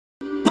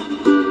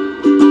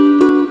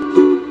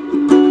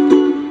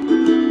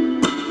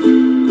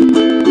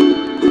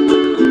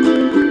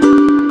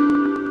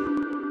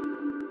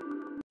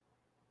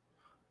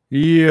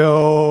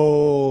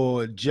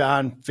Yo,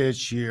 John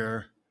Fitch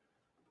here.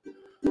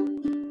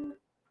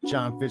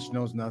 John Fitch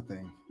knows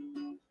nothing.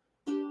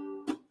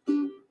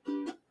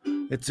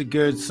 It's a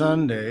good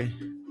Sunday.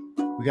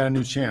 We got a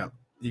new champ.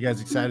 You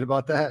guys excited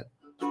about that?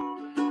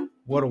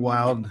 What a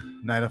wild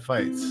night of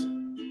fights.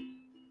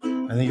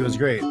 I think it was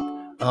great.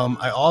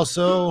 I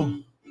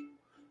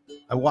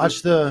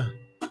watched the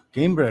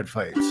Game Bread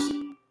fights.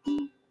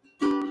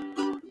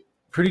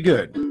 Pretty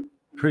good.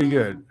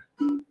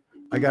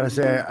 I gotta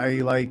say, I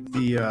like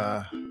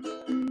the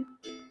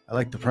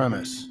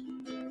premise.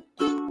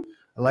 I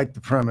like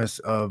the premise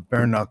of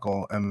bare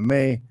knuckle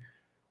MMA,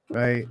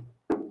 right?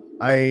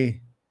 I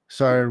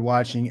started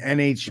watching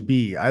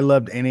NHB. I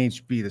loved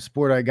NHB. The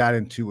sport I got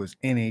into was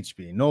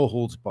NHB, no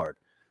holds barred.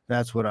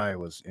 That's what I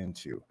was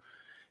into.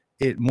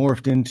 It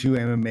morphed into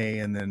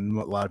MMA, and then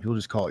a lot of people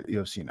just call it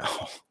UFC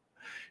now.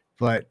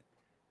 But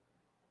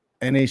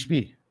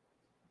NHB,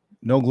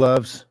 no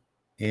gloves,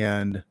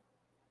 and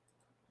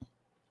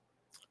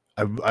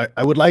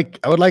I would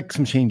like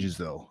some changes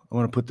though. I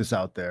want to put this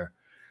out there.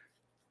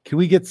 Can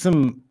we get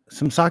some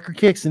soccer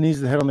kicks and knees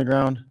to the head on the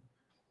ground?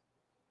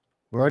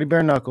 We're already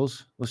bare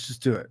knuckles. Let's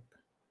just do it.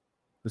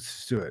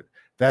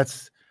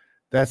 That's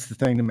the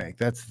thing to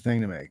make.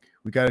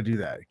 We got to do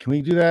that. Can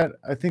we do that?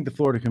 I think the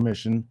Florida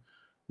Commission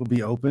will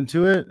be open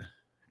to it.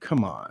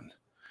 Come on.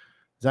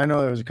 Because I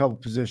know there was a couple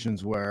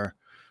positions where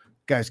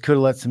guys could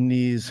have let some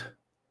knees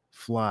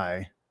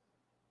fly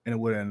and it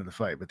would have ended the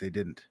fight, but they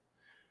didn't.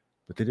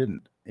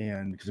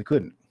 And because they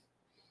couldn't.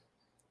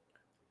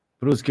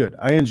 But it was good.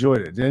 I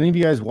enjoyed it. Did any of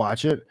you guys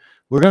watch it?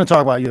 We're going to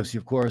talk about UFC,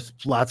 of course.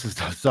 Lots of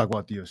stuff to talk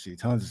about the UFC.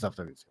 Tons of stuff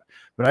to talk about.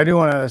 But I do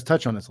want to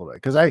touch on this a little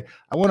bit because I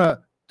want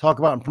to talk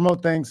about and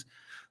promote things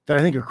that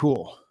I think are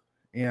cool.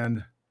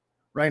 And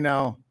right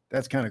now,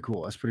 that's kind of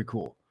cool. That's pretty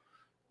cool.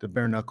 The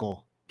bare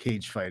knuckle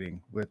cage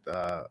fighting with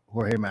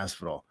Jorge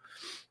Masvidal.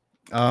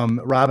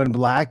 Robin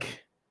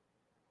Black.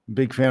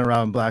 Big fan of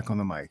Robin Black on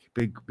the mic.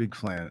 Big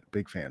fan.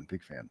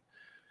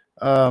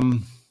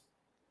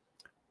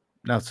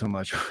 Not so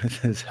much with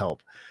his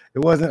help. It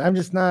wasn't. I'm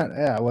just not.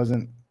 Yeah, I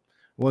wasn't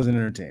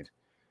entertained.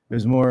 It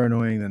was more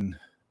annoying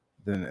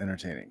than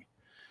entertaining.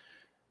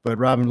 But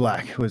Robin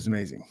Black was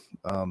amazing.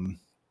 The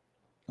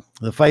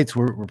fights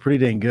were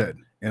pretty dang good,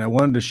 and I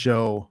wanted to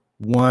show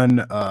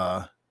one.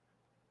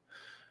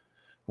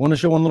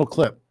 Little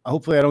clip.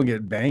 Hopefully, I don't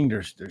get banged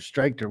or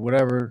striked or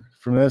whatever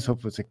from this.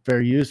 Hopefully, it's like fair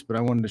use. But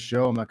I wanted to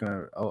show. I'm not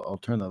gonna. I'll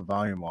turn the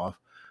volume off.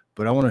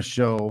 But I want to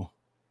show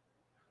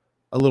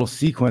a little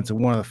sequence of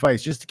one of the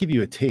fights just to give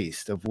you a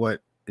taste of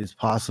what is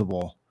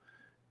possible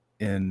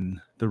in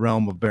the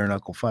realm of bare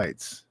knuckle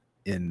fights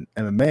in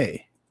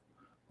MMA.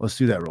 Let's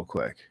do that real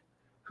quick.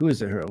 Who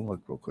is it here? I'll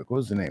look real quick. What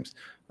was the names?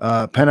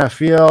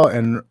 Penafiel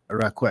and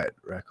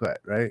Raquette,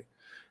 right?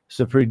 It's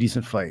a pretty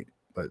decent fight,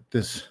 but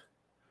this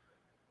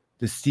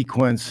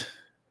sequence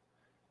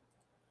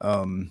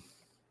to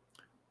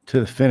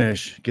the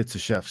finish gets a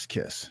chef's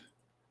kiss.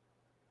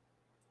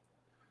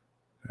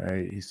 All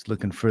right, he's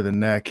looking for the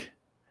neck.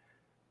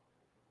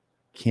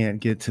 Can't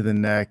get to the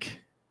neck.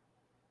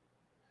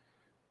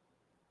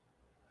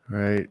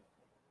 Right.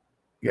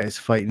 Guy's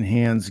fighting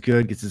hands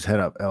good. Gets his head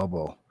up.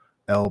 Elbow.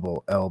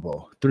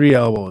 3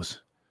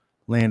 elbows.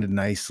 Landed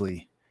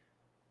nicely.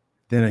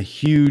 Then a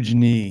huge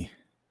knee.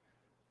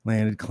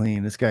 Landed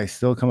clean. This guy's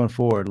still coming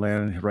forward.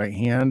 Landed his right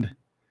hand.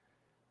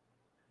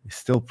 He's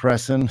still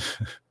pressing.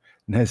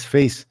 And his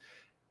face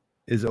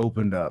is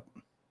opened up.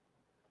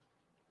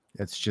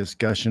 That's just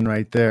gushing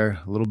right there.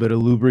 A little bit of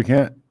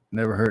lubricant.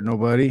 Never hurt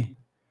nobody.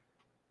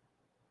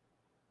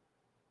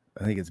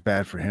 I think it's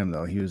bad for him,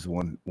 though. He was the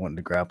one wanting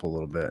to grapple a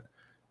little bit.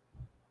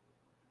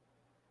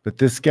 But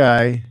this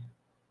guy,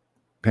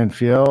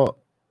 Penafiel,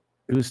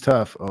 it was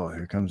tough. Oh,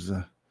 here comes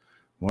the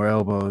more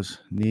elbows.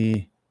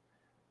 Knee.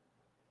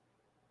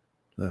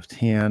 Left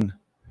hand.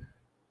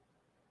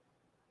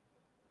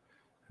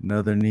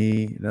 Another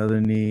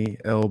knee,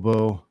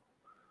 elbow.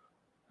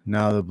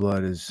 Now the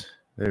blood is,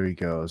 there he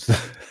goes.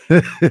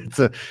 It's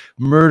a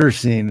murder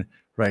scene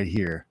right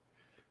here.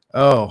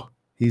 Oh,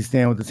 he's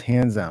standing with his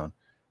hands down.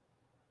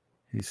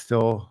 He's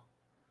still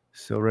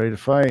ready to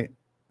fight.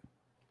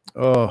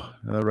 Oh,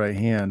 another right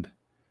hand.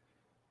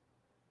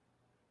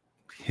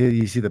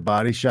 You see the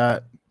body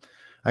shot?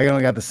 I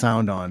only got the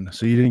sound on,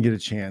 so you didn't get a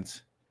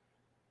chance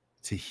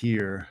to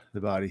hear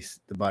the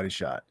body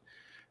shot.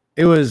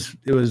 It was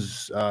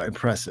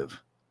impressive.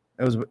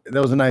 That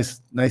was a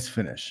nice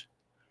finish.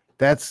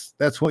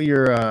 That's what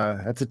you're.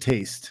 That's a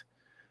taste.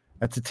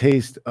 That's a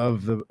taste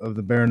of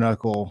the bare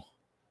knuckle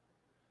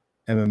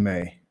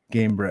MMA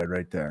game bread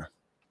right there.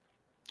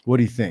 What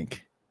do you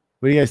think?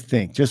 What do you guys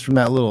think? Just from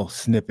that little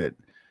snippet,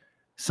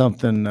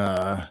 something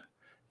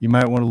you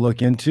might want to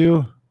look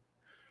into.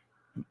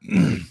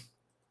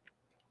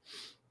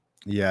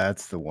 Yeah,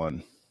 that's the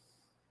one.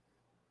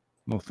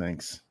 No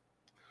thanks.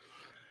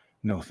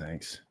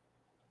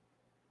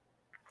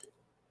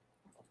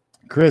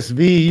 Chris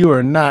V, you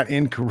are not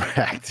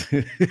incorrect.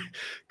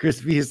 Chris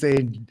V is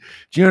saying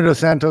Junior Dos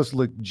Santos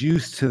looked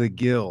juiced to the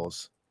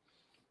gills.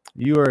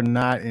 You are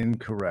not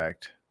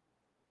incorrect.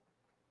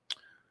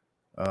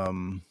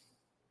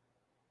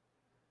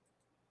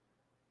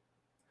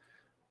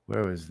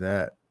 Where was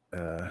that?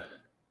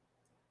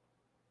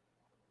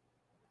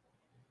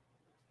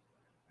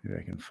 Maybe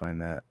I can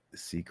find that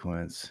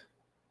sequence.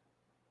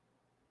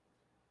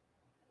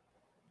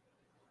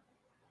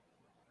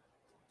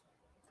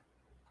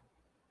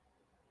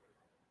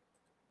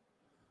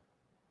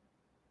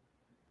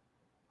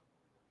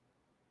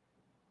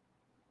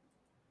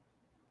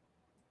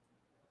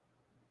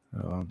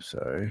 Oh, I'm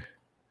sorry.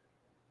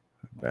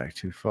 Back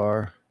too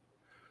far. I'm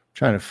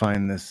trying to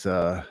find this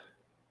thing.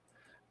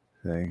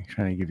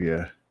 Trying to give you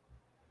a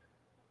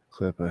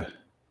clip of.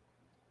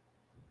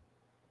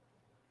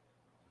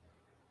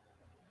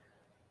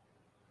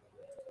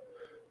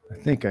 I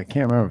think I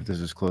can't remember if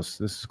this is close.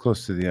 This is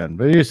close to the end,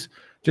 but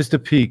just a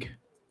peek.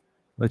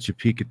 Let you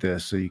peek at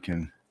this so you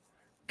can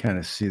kind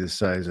of see the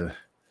size of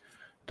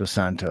Dos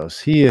Santos.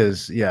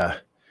 He's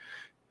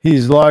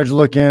large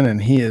looking and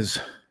he is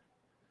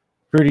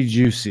pretty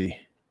juicy.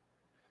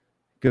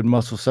 Good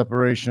muscle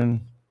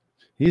separation.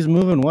 He's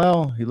moving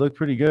well. He looked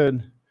pretty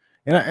good.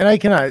 And I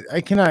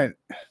cannot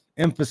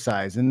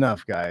emphasize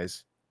enough,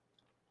 guys,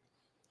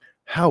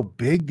 how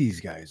big these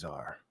guys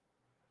are.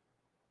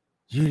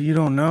 You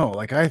don't know.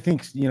 Like, I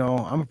think,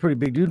 I'm a pretty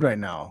big dude right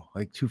now,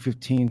 like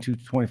 215,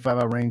 225,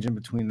 I range in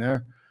between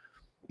there.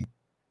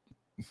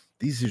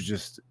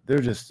 They're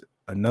just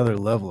another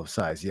level of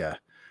size. Yeah.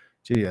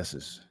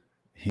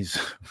 He's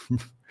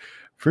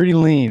pretty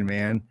lean,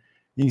 man.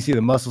 You can see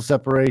the muscle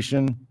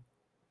separation.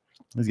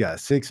 He's got a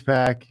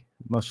six-pack,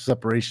 muscle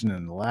separation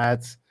in the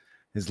lats.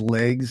 His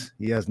legs,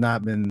 he has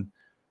not been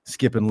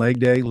skipping leg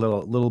day.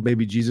 Little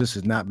baby Jesus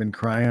has not been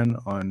crying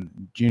on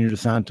Junior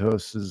Dos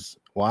Santos's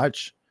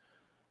watch.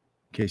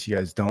 In case you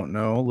guys don't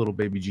know, little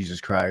baby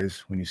Jesus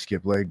cries when you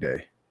skip leg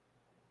day.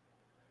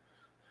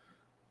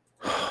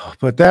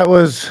 But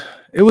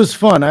it was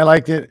fun. I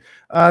liked it.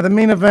 The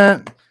main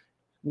event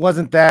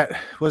wasn't that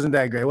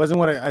great. It wasn't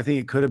what I think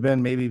it could have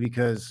been, maybe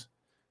because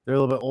they're a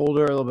little bit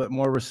older, a little bit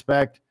more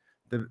respect.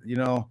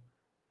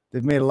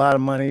 They've made a lot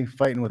of money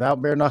fighting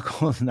without bare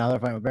knuckles. Now they're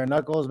fighting with bare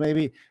knuckles,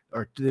 maybe,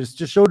 or they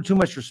just showed too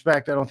much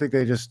respect. I don't think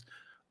they just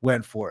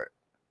went for it.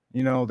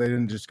 They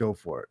didn't just go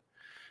for it.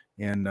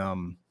 And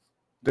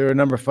there are a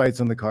number of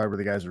fights on the card where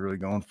the guys are really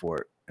going for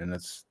it. And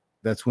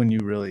that's when you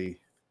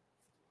really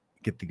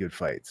get the good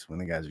fights, when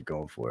the guys are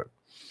going for it.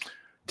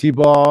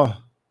 T-Ball,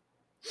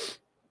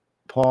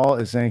 Paul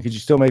is saying, could you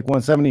still make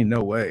 170?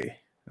 No way.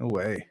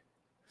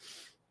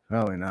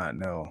 Probably not.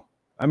 No.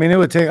 I mean,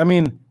 it'd take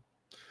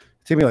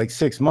me like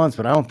 6 months,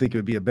 but I don't think it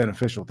would be a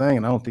beneficial thing.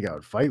 And I don't think I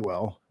would fight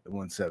well at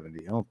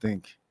 170. I don't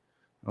think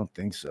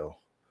so.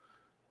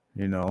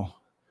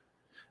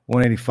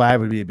 185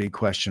 would be a big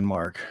question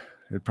mark.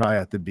 It'd probably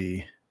have to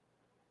be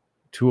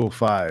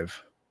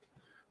 205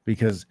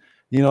 because,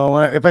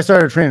 if I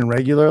started training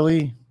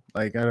regularly,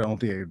 like, I don't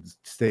think I could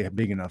stay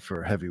big enough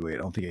for heavyweight.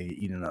 I don't think I could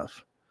eat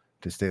enough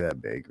to stay that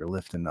big or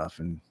lift enough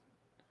and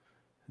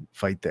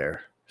fight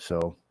there.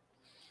 So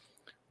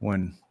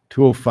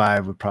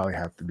 205 would probably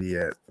have to be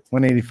it.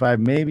 185,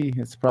 maybe.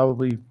 It's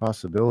probably a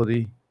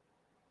possibility.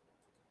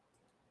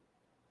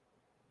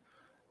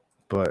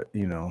 But,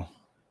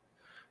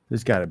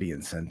 there's got to be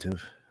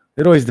incentive.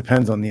 It always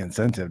depends on the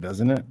incentive,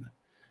 doesn't it?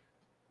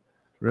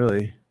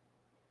 Really?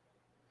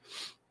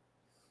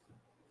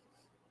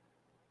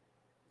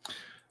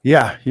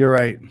 Yeah, you're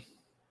right,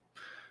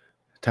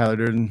 Tyler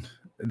Durden.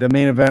 The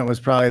main event was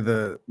probably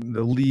the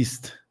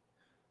least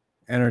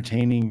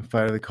entertaining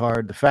fight of the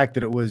card. The fact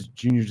that it was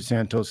Junior Dos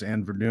Santos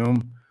and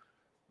Verdum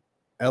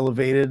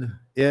elevated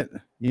it,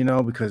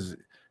 because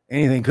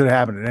anything could have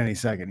happened at any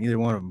second. Either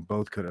one of them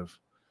both could have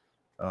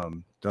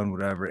done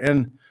whatever.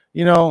 And,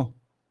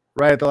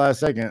 right at the last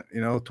second,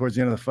 towards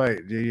the end of the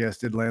fight, JDS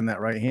did land that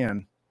right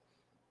hand.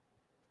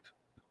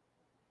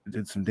 It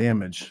did some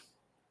damage.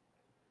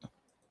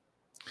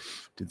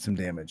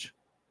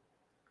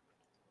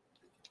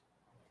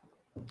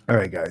 All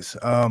right, guys.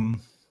 Now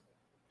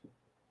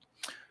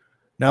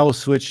we'll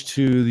switch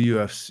to the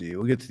UFC.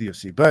 We'll get to the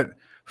UFC. But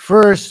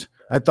first,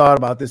 I thought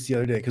about this the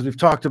other day because we've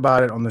talked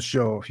about it on the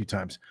show a few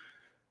times.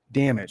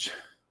 Damage,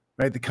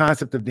 right? The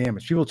concept of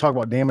damage. People talk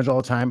about damage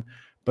all the time,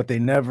 but they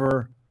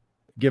never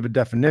give a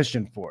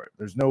definition for it.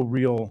 There's no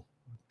real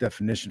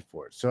definition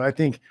for it. So I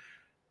think,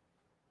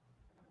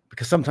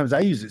 because sometimes I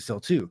use it still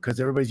too, because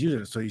everybody's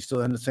using it, so you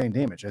still end up saying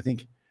damage. I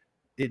think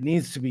it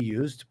needs to be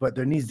used, but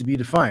there needs to be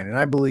defined. And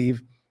I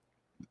believe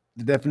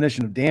the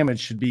definition of damage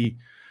should be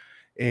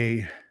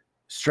a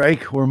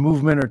strike or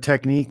movement or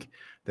technique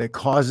that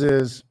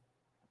causes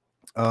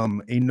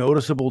a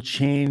noticeable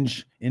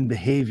change in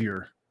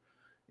behavior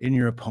in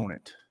your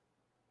opponent,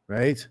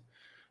 right?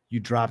 You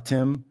dropped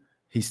him,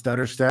 he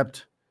stutter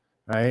stepped,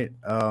 right?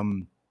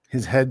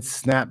 His head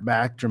snapped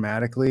back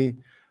dramatically.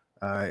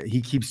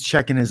 He keeps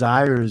checking his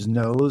eye or his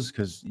nose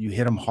because you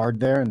hit him hard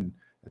there, and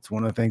it's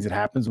one of the things that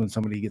happens when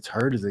somebody gets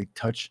hurt is they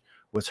touch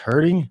what's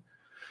hurting.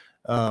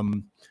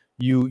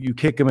 You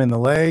kick them in the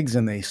legs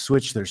and they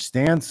switch their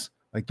stance.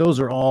 Like, those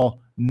are all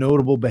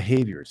notable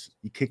behaviors.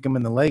 You kick them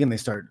in the leg and they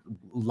start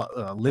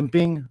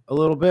limping a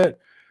little bit.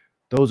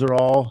 Those are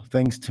all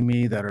things to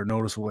me that are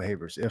noticeable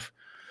behaviors. If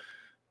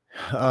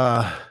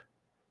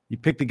you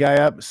pick the guy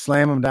up,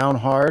 slam him down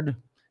hard,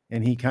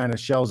 and he kind of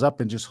shells up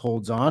and just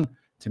holds on,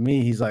 to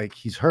me, he's like,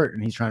 he's hurt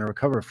and he's trying to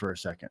recover for a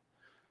second.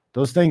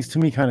 Those things to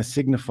me kind of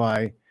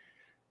signify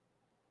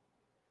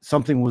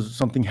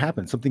something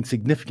happened, something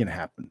significant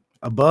happened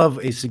above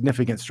a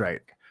significant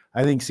strike.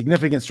 I think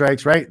significant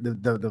strikes, right?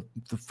 The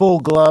full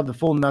glove, the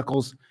full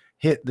knuckles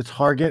hit the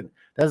target.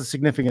 That's a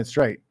significant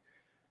strike.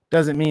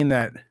 Doesn't mean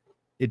that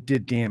it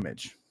did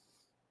damage,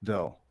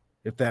 though,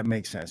 if that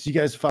makes sense. You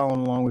guys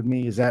following along with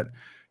me? Is that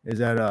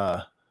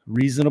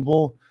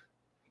reasonable?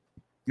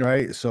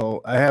 Right?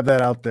 So I have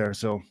that out there.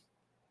 So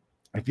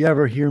if you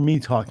ever hear me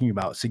talking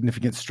about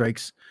significant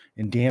strikes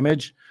and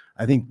damage,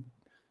 I think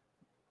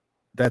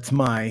that's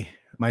my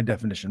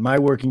definition, my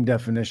working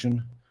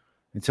definition,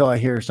 until I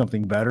hear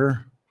something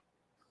better.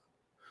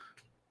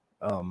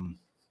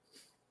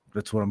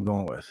 That's what I'm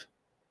going with.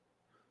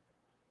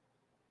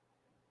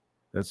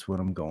 That's what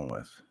I'm going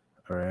with.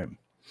 All right.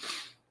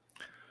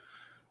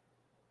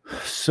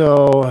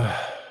 So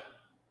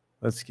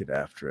let's get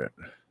after it.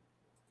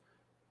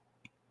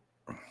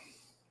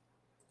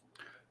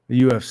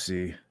 The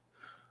UFC.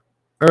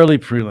 Early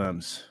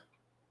prelims.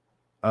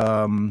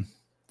 There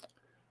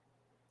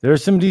are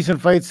some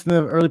decent fights in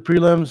the early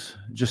prelims.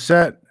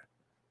 Josette,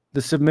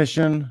 the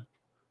submission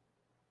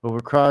over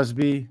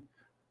Crosby.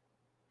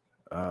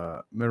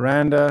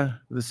 Miranda,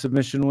 the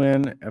submission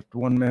win after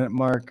 1 minute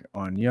mark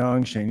on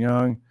Shane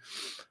Young.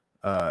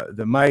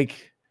 The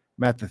Mike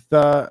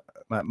Matitha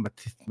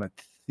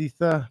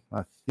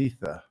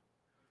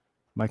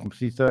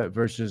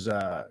versus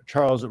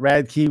Charles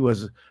Radke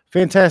was a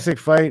fantastic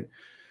fight.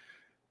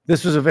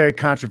 This was a very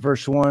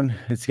controversial one.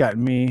 It's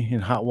gotten me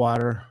in hot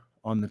water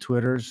on the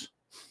Twitters.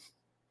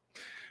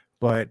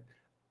 But,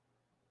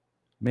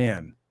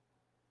 man,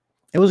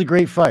 it was a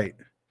great fight.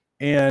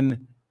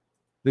 And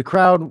the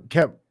crowd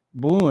kept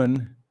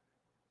booing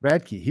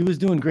Radke. He was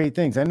doing great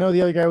things. I know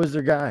the other guy was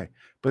their guy,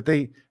 but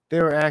they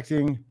were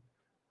acting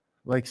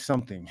like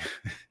something.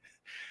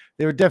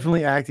 They were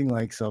definitely acting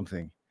like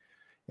something.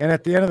 And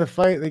at the end of the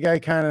fight, the guy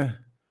kind of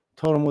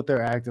told him what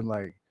they're acting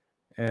like.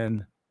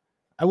 And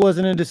I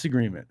wasn't in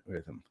disagreement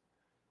with him.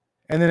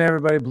 And then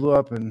everybody blew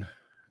up and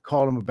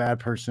called him a bad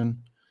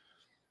person.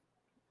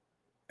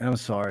 And I'm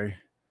sorry.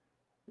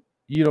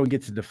 You don't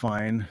get to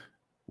define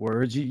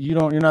words.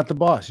 You're not the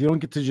boss. You don't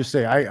get to just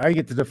say, I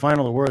get to define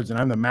all the words and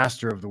I'm the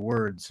master of the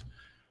words.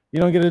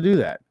 You don't get to do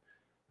that.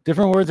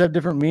 Different words have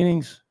different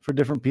meanings for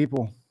different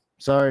people.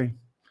 Sorry.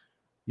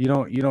 You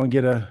don't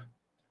get to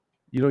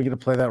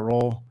play that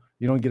role.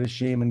 You don't get to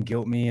shame and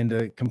guilt me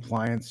into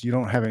compliance. You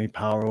don't have any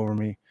power over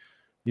me.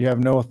 You have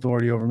no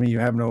authority over me. You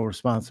have no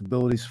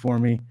responsibilities for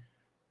me.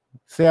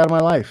 Stay out of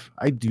my life.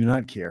 I do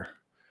not care.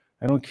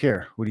 I don't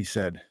care what he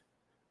said.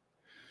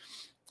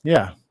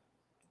 Yeah.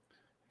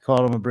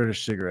 Called him a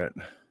British cigarette.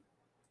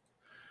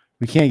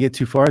 We can't get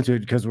too far into it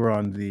because we're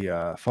on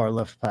the far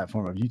left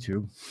platform of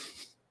YouTube.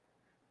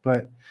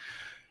 But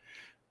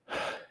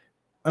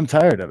I'm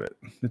tired of it.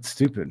 It's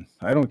stupid.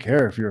 I don't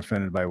care if you're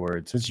offended by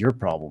words. It's your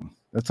problem.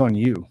 That's on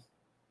you.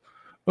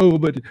 Oh,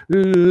 but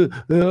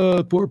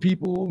poor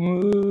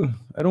people.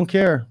 I don't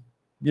care.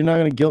 You're not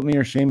going to guilt me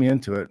or shame me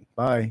into it.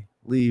 Bye.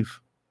 Leave.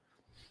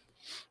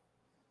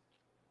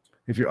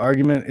 If your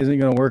argument isn't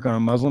going to work on a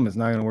Muslim, it's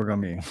not going to work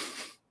on me.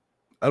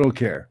 I don't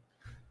care.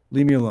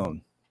 Leave me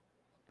alone.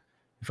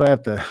 If I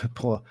have to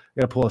pull a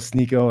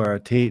Sneeko or a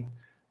Tate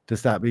to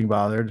stop being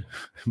bothered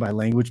by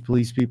language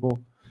police people,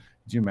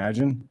 could you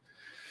imagine?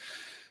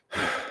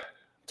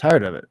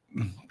 Tired of it.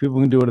 People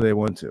can do what they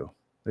want to.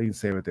 They can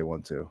say what they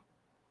want to.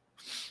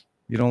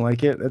 You don't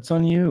like it? That's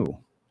on you.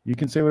 You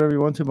can say whatever you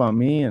want to about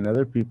me and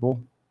other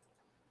people.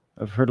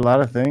 I've heard a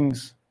lot of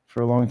things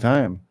for a long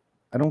time.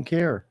 I don't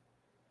care.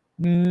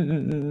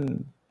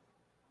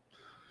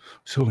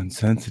 So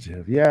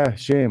insensitive. Yeah,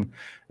 shame.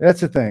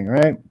 That's the thing,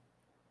 right?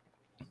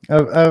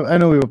 I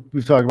know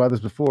we've talked about this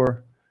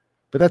before,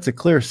 but that's a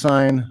clear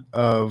sign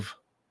of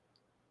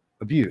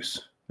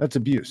abuse. That's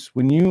abuse.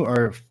 When you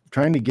are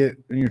trying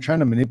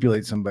to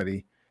manipulate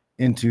somebody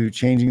into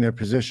changing their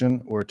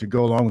position or to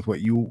go along with what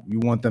you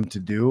want them to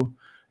do,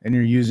 and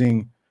you're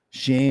using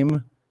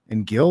shame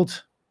and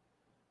guilt,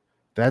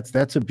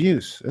 that's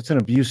abuse. That's an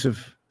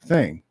abusive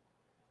thing.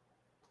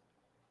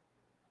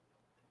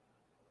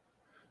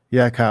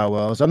 Yeah, Kyle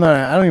Wells. I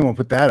don't even want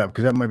to put that up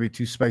because that might be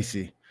too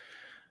spicy.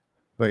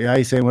 But yeah,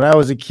 he's saying when I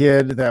was a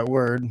kid, that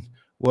word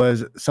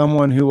was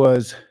someone who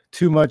was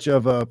too much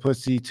of a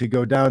pussy to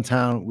go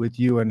downtown with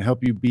you and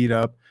help you beat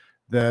up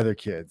the other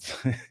kids.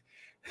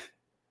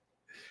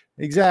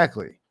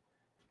 Exactly.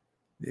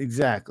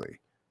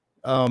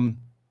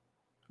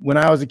 When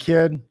I was a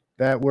kid,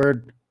 that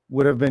word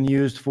would have been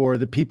used for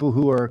the people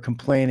who are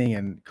complaining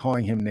and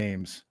calling him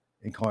names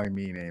and calling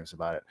me names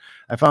about it.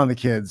 I found the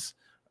kids.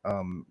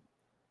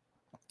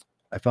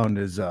 I found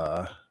his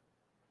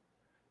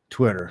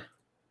Twitter,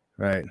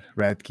 right?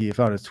 Radke. I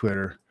found his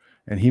Twitter,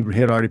 and he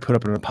had already put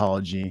up an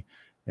apology.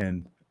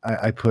 And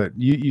I put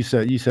you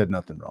said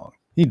nothing wrong.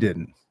 He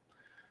didn't.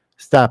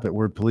 Stop it,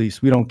 word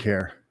police. We don't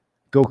care.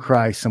 Go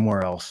cry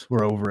somewhere else.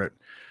 We're over it.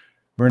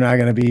 We're not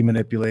going to be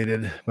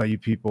manipulated by you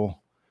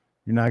people.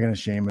 You're not going to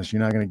shame us.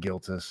 You're not going to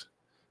guilt us.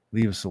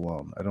 Leave us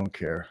alone. I don't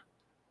care.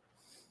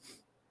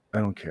 I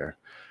don't care.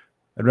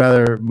 I'd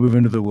rather move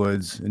into the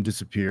woods and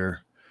disappear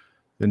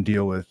than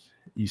deal with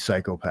you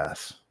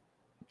psychopaths.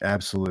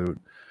 Absolute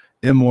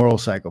immoral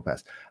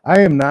psychopaths. I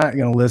am not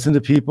going to listen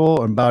to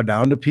people and bow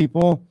down to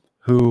people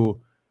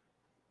who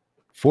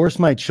force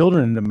my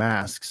children into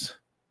masks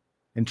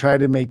and try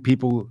to make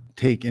people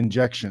take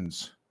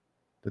injections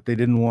that they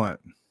didn't want.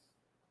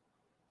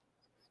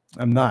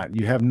 I'm not.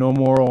 You have no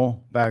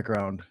moral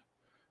background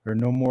or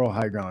no moral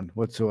high ground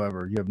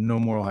whatsoever. You have no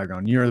moral high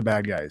ground. You're the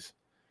bad guys.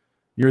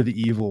 You're the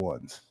evil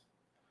ones.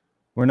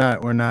 We're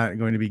not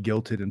going to be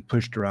guilted and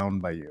pushed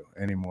around by you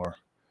anymore.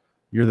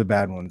 You're the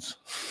bad ones.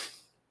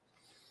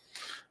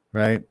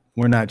 Right?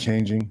 We're not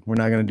changing. We're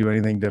not going to do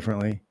anything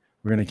differently.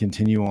 We're going to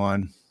continue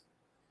on.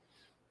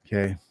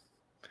 Okay?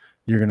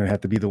 You're going to have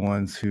to be the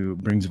ones who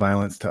brings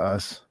violence to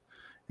us,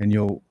 and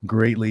you'll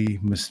greatly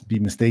be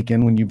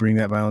mistaken when you bring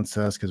that violence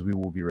to us, because we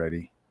will be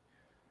ready.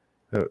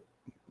 So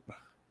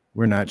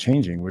we're not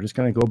changing. We're just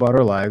going to go about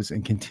our lives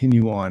and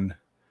continue on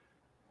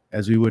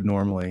as we would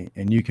normally,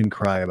 and you can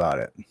cry about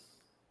it.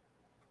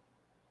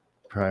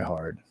 Cry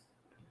hard.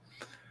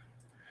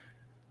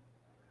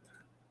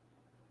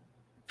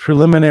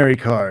 Preliminary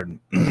card.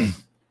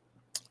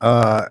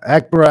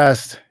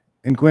 Akbarast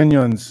and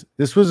Quinions.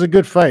 This was a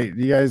good fight.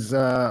 You guys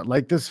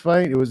like this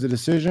fight? It was a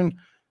decision.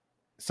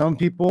 Some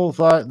people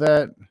thought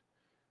that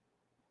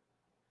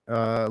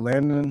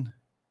Landon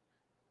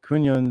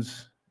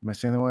Quinones, am I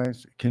saying that way?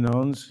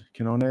 Quinones,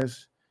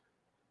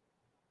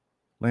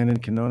 Landon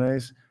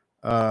Quinones,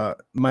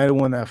 might have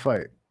won that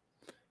fight.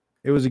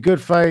 It was a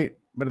good fight,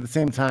 but at the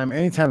same time,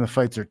 anytime the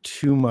fights are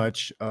too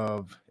much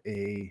of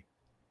a,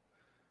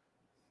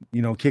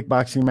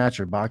 kickboxing match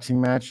or boxing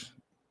match,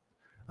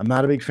 I'm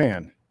not a big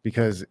fan,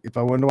 because if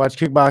I wanted to watch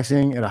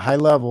kickboxing at a high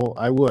level,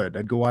 I would.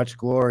 I'd go watch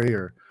Glory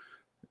or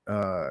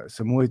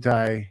some Muay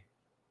Thai,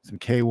 some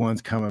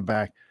K1s coming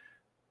back.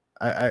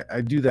 I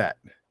do that,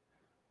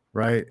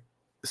 right?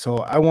 So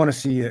I want to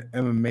see an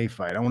MMA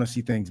fight. I want to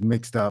see things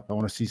mixed up. I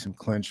want to see some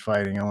clinch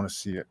fighting. I want to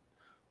see it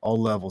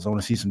all levels. I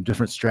want to see some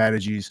different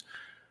strategies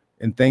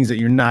and things that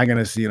you're not going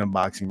to see in a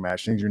boxing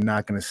match, things you're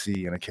not going to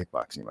see in a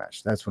kickboxing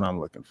match. That's what I'm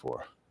looking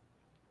for.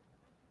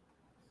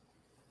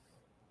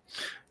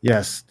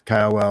 Yes,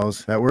 Kyle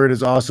Wells. That word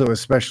is also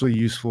especially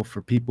useful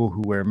for people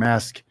who wear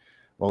masks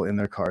while in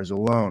their cars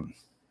alone.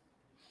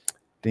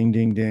 Ding,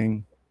 ding,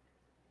 ding.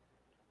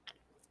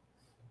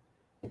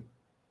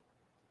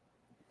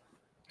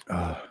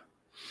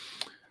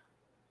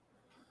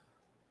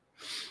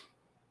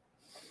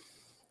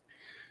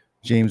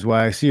 James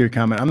Y, I see your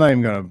comment. I'm not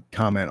even going to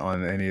comment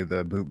on any of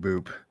the boop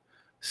boop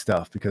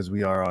stuff, because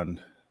we are on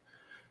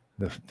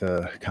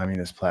the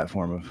communist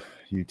platform of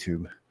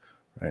YouTube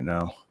right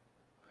now.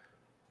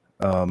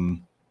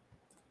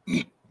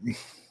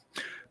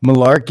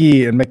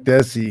 Malarkey and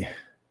McDessie,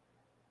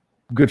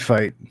 good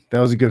fight. That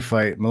was a good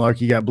fight.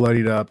 Malarkey got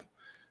bloodied up.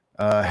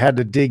 Had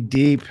to dig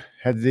deep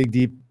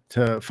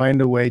to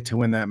find a way to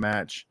win that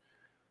match.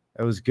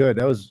 That was good.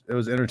 It was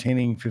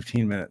entertaining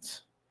 15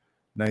 minutes.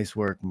 Nice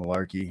work,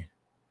 Malarkey.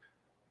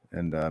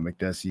 And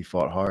McDessie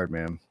fought hard,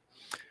 man.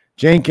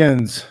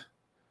 Jenkins,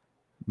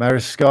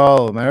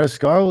 Mariscal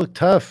looked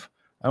tough.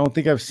 I don't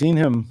think I've seen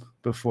him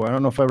before. I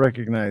don't know if I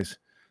recognize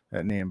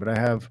that name, but I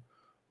have,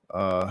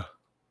 I've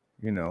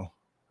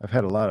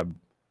had a lot of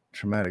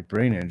traumatic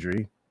brain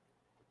injury.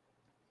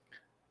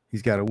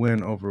 He's got a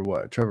win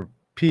over Trevor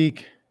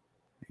Peak.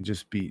 He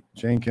just beat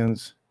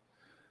Jenkins.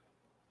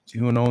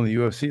 2-0 in the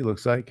UFC,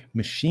 looks like.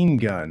 Machine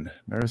Gun,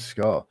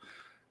 Mariscal.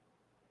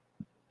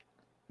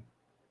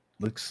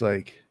 Looks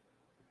like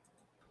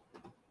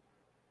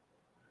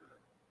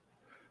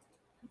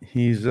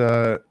he's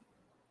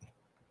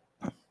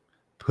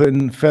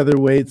putting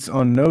featherweights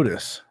on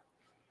notice.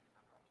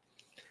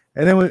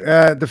 And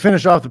then to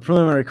finish off the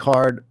preliminary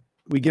card,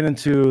 we get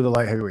into the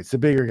light heavyweights, the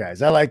bigger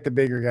guys. I like the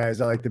bigger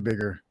guys. I like the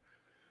bigger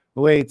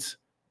weights.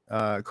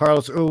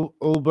 Carlos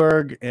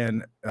Ulberg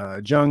and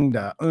Jung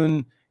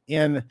Da-un.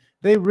 And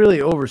they really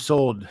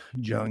oversold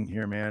Jung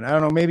here, man. I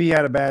don't know. Maybe he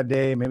had a bad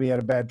day. Maybe he had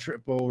a bad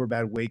trip over,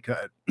 bad weight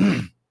cut.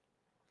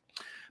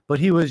 But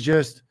he was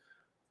just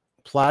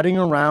plodding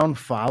around,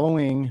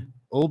 following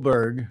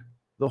Ulberg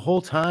the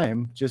whole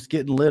time, just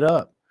getting lit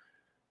up.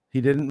 He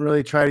didn't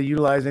really try to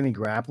utilize any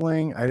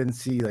grappling. I didn't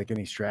see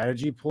any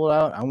strategy pulled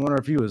out. I wonder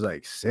if he was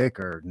sick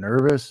or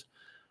nervous.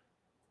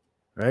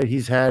 Right?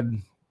 He's had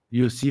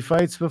UFC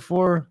fights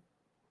before.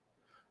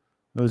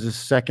 It was his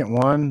second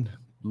one.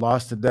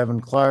 Lost to Devin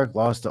Clark,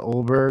 lost to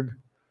Ulberg.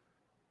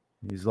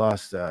 He's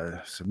lost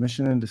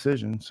submission and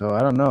decision. So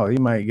I don't know. He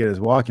might get his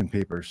walking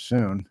papers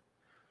soon.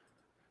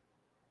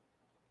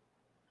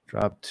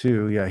 Drop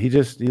 2. Yeah, he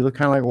looked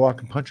kind of like a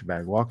walking puncher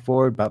bag. Walk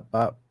forward, bop,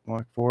 bop.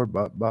 Walk forward,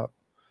 bop, bop.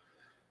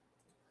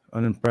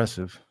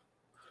 Unimpressive.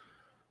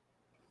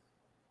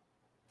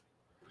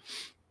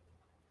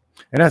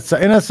 And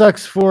that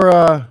sucks for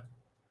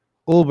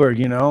Ulberg,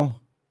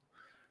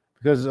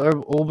 Because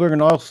Oldberg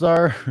an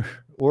all-star,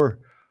 or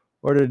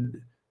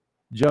did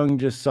Jung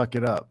just suck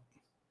it up?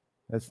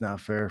 That's not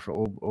fair for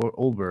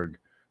Oldberg.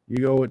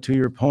 You owe it to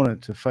your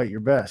opponent to fight your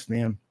best,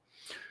 man.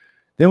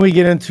 Then we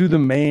get into the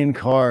main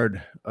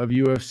card of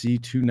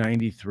UFC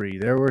 293.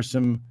 There were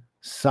some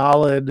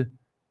solid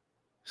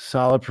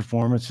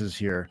performances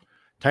here.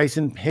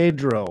 Tyson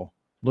Pedro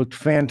looked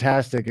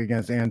fantastic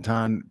against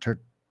Anton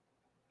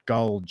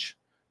Turkalj.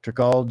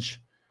 Turkalj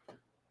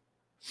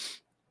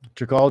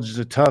is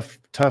a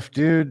tough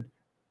dude.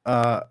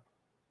 Got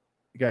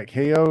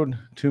KO'd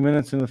 2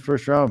 minutes in the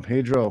first round,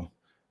 Pedro,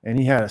 and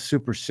he had a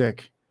super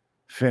sick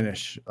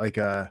finish, like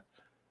a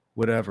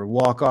whatever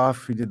walk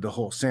off. He did the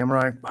whole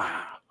samurai.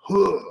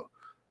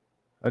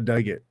 I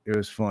dug it. It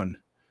was fun.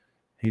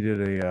 He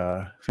did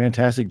a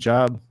fantastic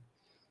job.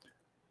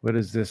 What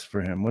is this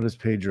for him? What is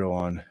Pedro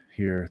on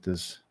here at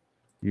this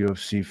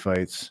UFC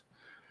fights?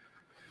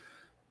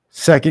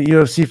 Second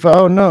UFC fight.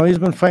 Oh, no, he's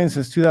been fighting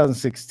since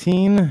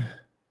 2016.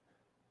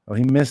 Oh,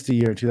 he missed a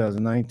year in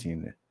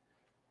 2019. Is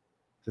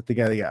that the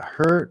guy that got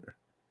hurt?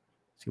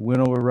 He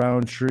went over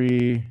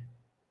Roundtree,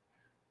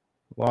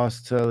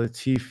 lost to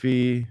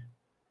Latifi,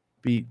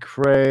 beat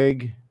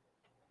Craig.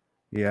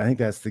 Yeah, I think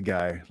that's the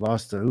guy.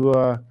 Lost to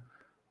Hua,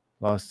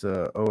 lost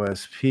to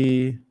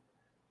OSP,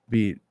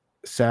 beat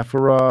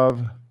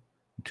Safarov.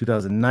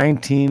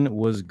 2019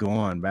 was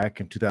gone. Back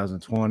in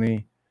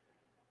 2020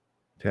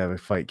 to have a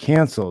fight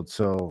canceled.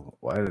 So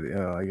why did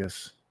I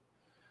guess?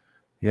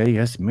 Yeah,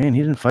 yes, man,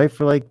 he didn't fight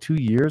for like 2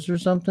 years or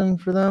something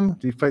for them.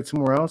 Did he fight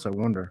somewhere else? I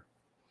wonder.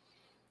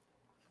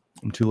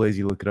 I'm too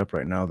lazy to look it up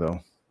right now,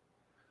 though.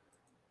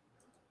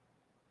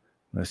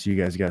 Unless you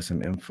guys got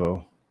some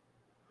info.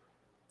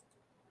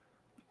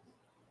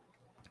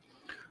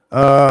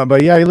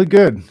 But yeah, he looked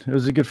good. It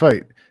was a good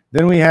fight.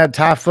 Then we had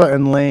Tafa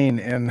and Lane,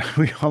 and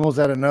we almost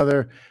had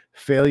another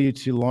failure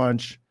to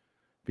launch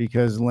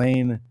because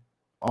Lane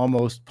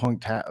almost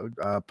poked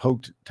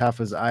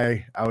Tafa's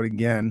eye out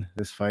again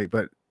this fight,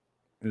 but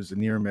it was a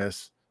near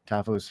miss.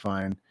 Tafa was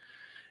fine.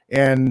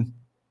 And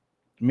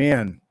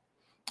man,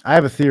 I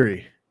have a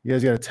theory. You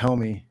guys got to tell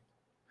me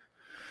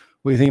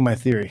what do you think of my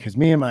theory? Because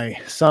me and my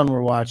sons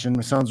were watching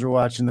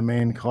the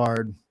main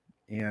card,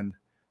 and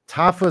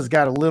Tafa's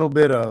got a little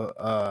bit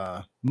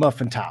of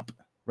muffin top,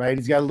 right?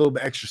 He's got a little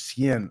bit extra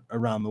skin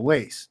around the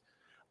waist.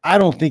 I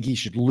don't think he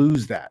should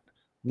lose that.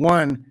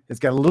 One, it's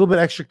got a little bit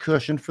extra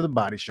cushion for the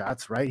body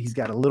shots, right? He's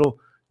got a little,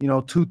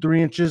 2-3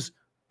 inches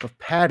of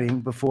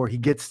padding before he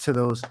gets to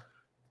those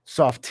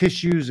soft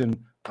tissues and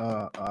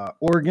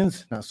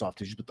organs, not soft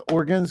tissues, but the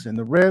organs and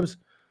the ribs.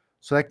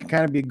 So that can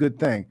kind of be a good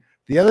thing.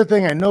 The other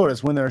thing I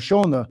noticed when they're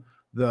showing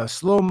the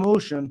slow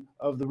motion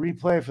of the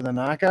replay for the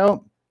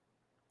knockout,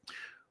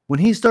 when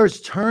he starts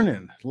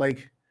turning,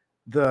 like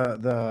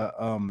the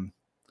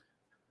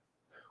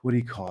what do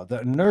you call it?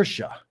 The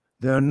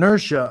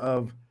inertia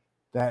of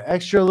that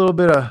extra little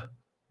bit of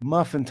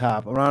muffin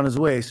top around his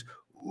waist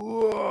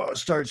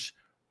starts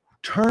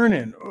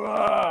turning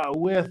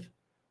with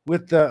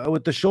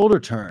the shoulder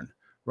turn,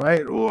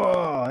 right?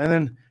 And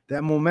then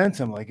that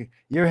momentum, like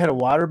you ever had a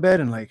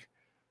waterbed and like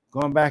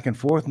going back and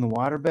forth in the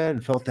waterbed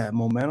and felt that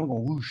momentum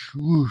going whoosh,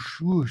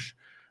 whoosh, whoosh.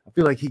 I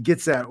feel like he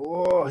gets that.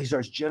 He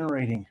starts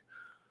generating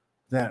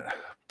that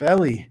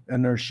belly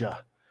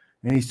inertia,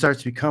 and he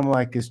starts to become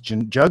like this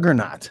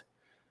juggernaut.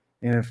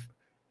 And if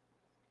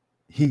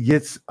he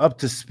gets up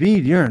to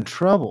speed, you're in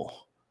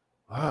trouble.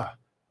 I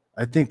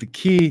think the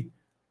key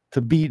to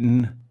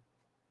beating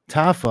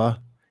Tafa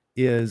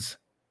is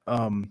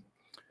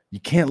you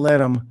can't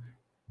let him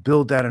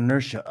build that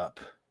inertia up,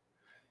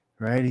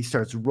 right? He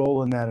starts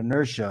rolling that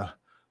inertia,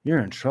 you're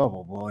in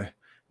trouble, boy,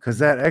 because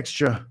that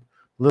extra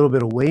little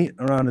bit of weight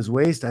around his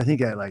waist, I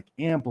think that like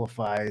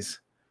amplifies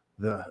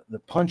the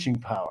punching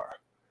power.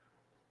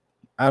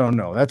 I don't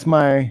know. That's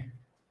my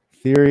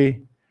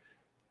theory.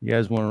 You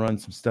guys want to run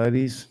some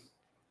studies?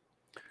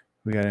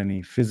 We got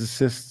any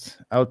physicists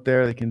out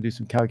there that can do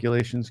some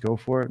calculations? Go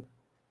for it.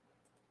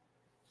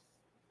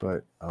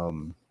 But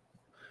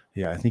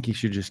yeah, I think you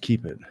should just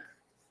keep it.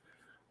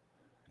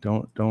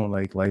 Don't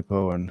like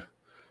lipo and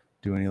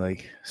do any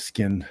like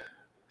skin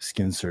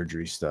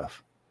surgery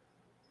stuff.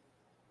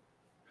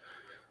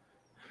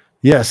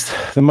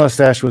 Yes, the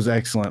mustache was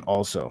excellent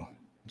also.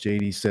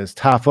 JD says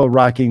Tafa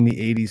rocking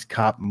the 80s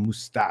cop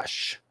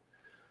mustache.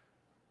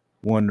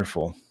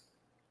 Wonderful.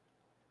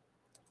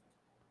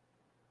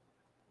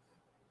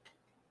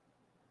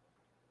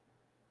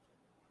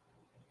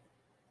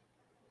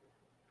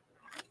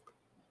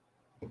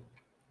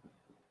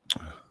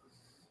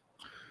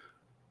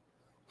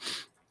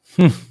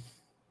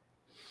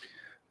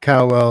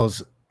 Kyle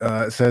Wells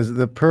says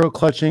the pearl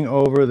clutching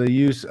over the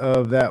use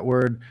of that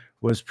word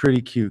was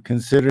pretty cute,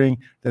 considering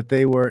that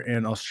they were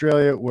in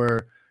Australia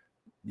where,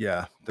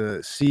 yeah,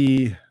 the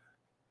C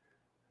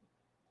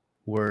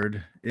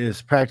word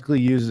is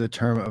practically used as a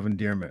term of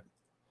endearment.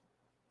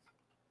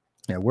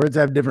 Yeah, words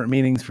have different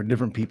meanings for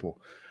different people.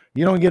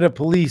 You don't get to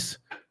police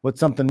what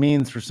something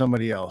means for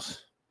somebody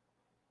else.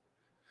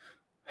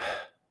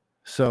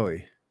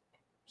 Sorry.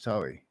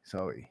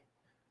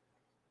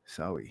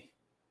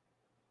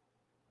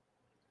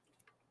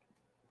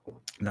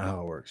 Not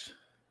how it works.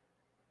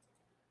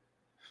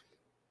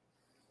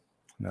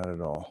 Not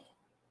at all.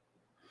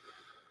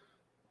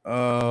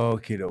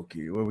 Okie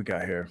dokie. What we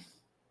got here?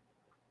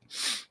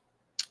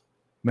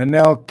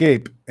 Manel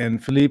Cape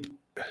and Felipe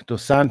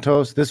Dos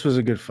Santos. This was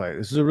a good fight.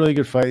 This is a really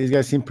good fight. These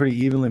guys seem pretty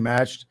evenly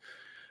matched.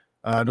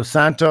 Dos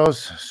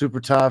Santos, super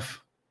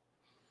tough.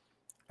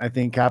 I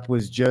think Cap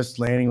was just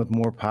landing with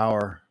more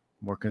power,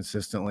 more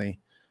consistently.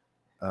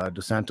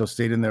 Dos Santos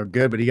stayed in there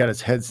good, but he got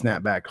his head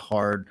snapped back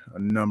hard a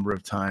number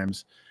of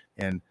times.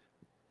 And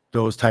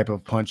those type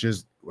of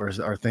punches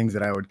are things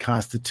that I would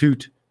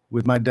constitute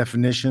with my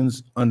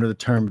definitions under the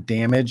term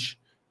damage,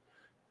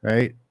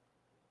 right?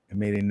 It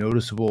made a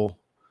noticeable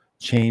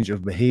change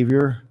of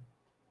behavior.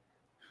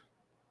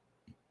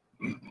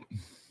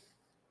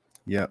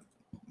 Yep.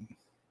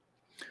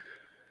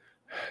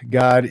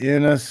 God's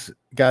in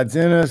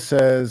us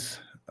says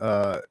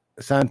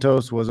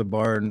Santos was a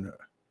barn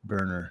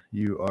burner.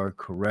 You are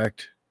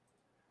correct.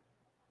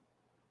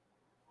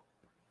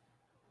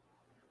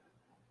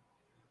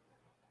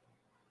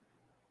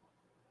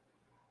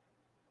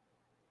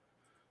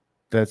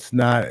 That's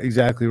not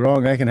exactly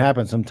wrong. That can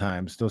happen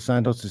sometimes. Dos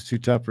Santos is too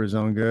tough for his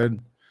own good.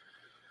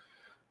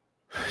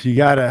 You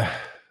gotta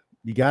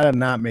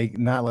not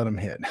let him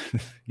hit.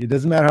 It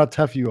doesn't matter how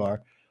tough you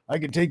are. I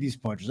can take these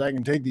punches.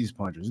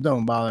 It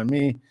don't bother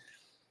me.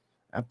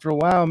 After a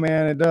while,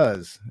 man, it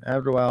does.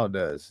 After a while, it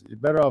does. You're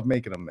better off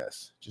making a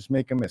miss. Just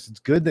make a miss. It's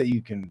good that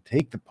you can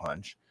take the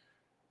punch,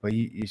 but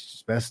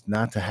it's best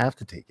not to have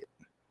to take it.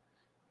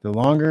 The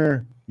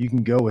longer you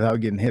can go without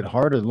getting hit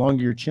harder, the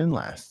longer your chin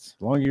lasts,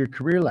 the longer your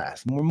career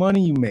lasts, the more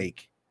money you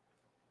make.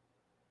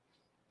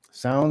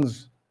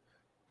 Sounds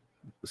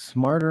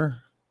smarter,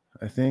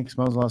 I think.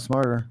 Smells a lot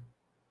smarter.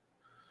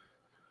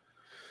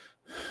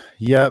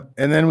 Yep.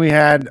 And then we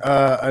had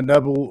a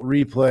double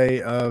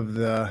replay of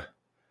the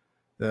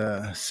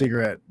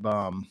cigarette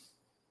bomb.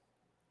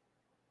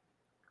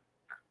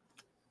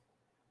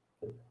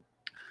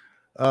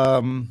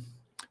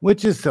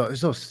 Which is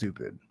so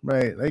stupid,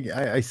 right? Like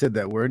I said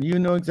that word, you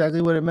know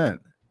exactly what it meant.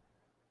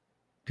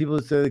 People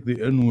that say like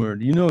the N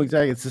word, you know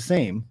exactly. It's the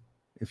same.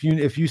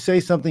 If you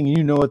say something,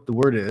 you know what the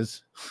word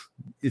is.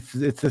 It's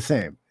the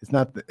same. It's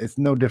not. It's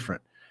no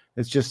different.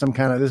 It's just some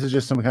kind of. This is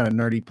just some kind of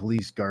nerdy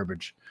police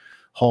garbage,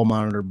 hall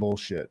monitor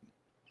bullshit.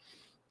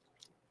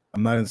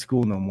 I'm not in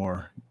school no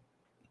more.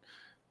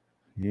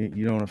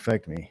 You don't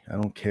affect me. I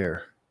don't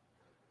care.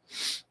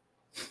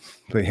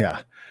 But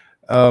yeah.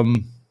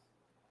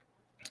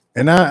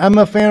 And I'm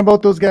a fan of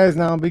both those guys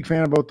now. I'm a big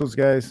fan of both those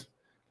guys.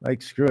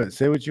 Like, screw it.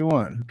 Say what you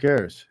want. Who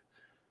cares?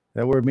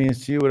 That word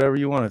means to you whatever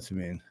you want it to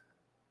mean.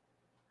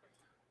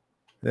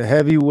 The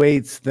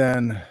heavyweights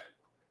then,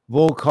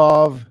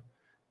 Volkov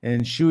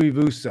and Shui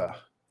Vusa.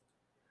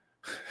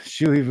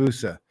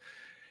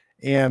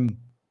 And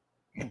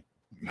it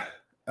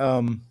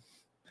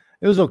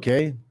was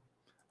okay.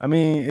 I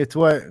mean, it's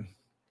what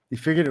you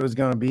figured it was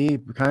going to be,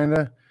 kind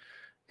of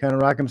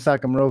rock'em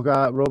sock'em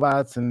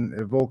robots. And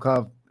if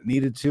Volkov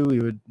needed to, he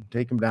would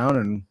take him down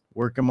and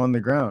work him on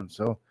the ground.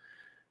 So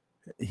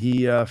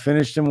he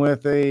finished him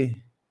with a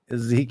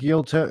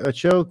Ezekiel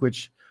choke,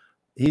 which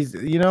he's,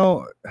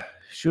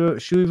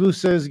 Shui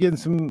Vusa is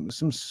getting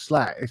some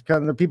slack. It's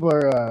kind of the people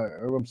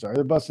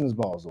they're busting his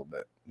balls a little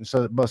bit.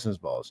 So busting his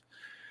balls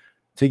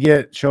to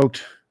get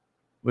choked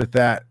with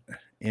that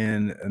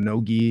in a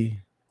no-gi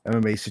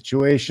MMA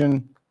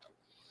situation.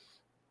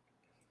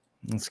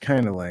 It's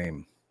kind of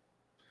lame.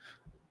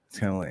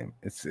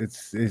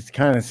 It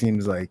kind of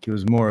seems like it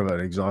was more of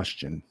an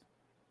exhaustion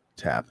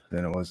tap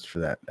than it was for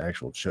that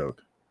actual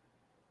choke.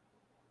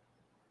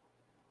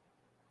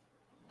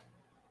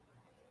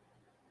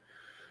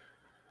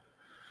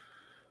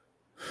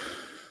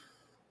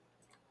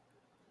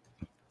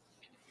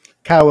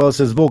 Cowell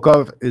says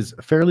Volkov is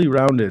fairly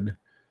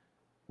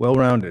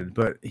well-rounded,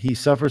 but he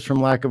suffers from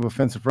lack of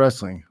offensive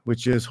wrestling,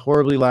 which is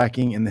horribly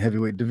lacking in the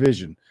heavyweight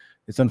division.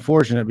 It's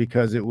unfortunate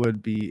because it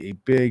would be a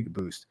big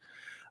boost.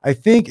 I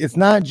think it's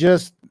not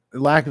just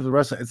lack of the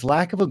wrestling; it's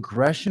lack of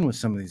aggression with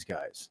some of these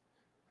guys.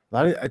 A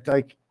lot of I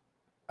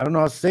don't know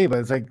how to say, but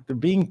it's like they're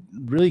being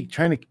really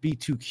trying to be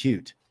too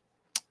cute.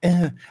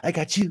 I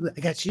got you.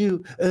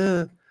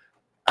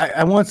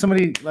 I want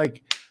somebody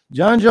like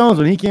John Jones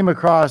when he came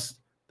across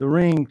the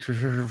ring for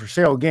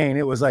Cheryl Gain.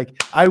 It was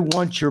like, I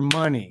want your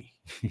money.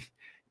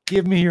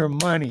 Give me your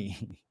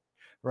money,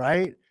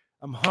 right?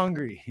 I'm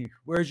hungry.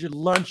 Where's your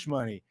lunch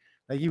money?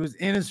 Like he was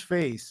in his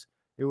face.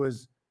 It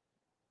was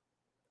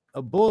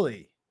a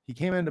bully. He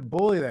came in to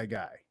bully that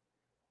guy,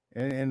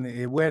 and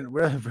it went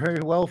really very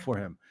well for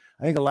him.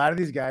 I think a lot of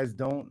these guys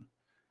don't.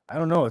 I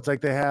don't know. It's like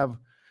they have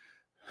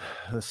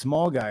the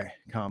small guy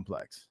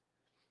complex.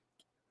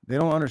 They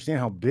don't understand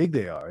how big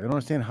they are. They don't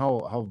understand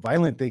how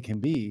violent they can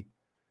be,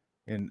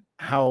 and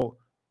how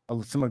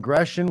some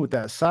aggression with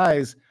that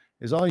size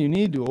is all you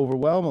need to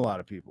overwhelm a lot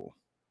of people.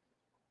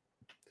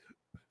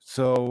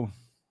 So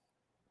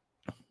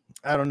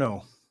I don't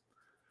know.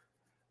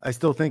 I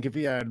still think if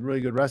he had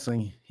really good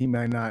wrestling, he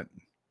might not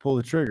pull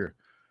the trigger.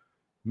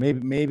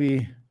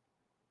 Maybe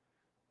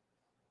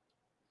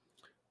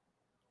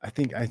I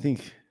think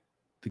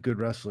the good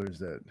wrestlers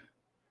that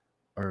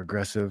are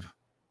aggressive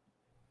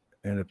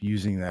end up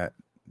using that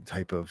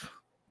type of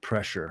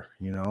pressure,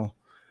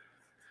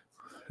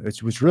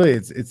 which really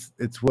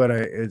it's what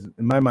is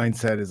in my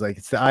mindset is like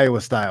it's the Iowa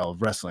style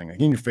of wrestling,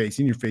 like in your face,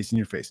 in your face, in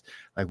your face.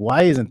 Like,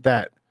 why isn't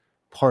that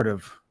part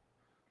of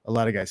a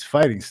lot of guys'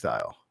 fighting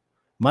style?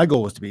 My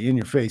goal was to be in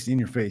your face, in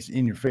your face,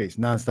 in your face,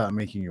 nonstop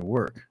making your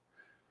work.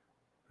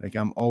 Like,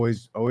 I'm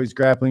always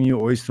grappling you,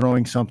 always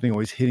throwing something,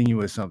 always hitting you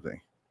with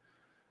something.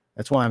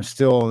 That's why I'm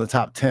still in the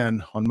top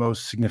 10 on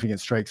most significant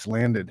strikes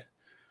landed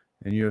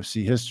in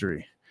UFC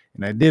history.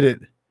 And I did it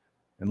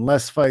in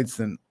less fights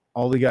than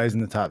all the guys in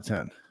the top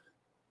 10.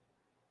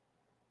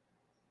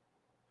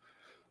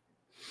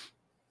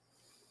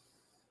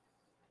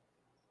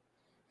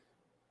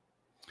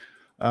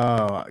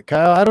 Kyle,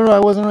 I don't know. I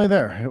wasn't really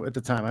there at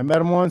the time. I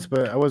met him once,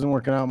 but I wasn't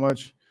working out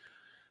much.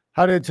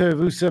 How did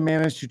Tavusa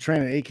manage to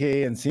train at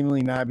AKA and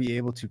seemingly not be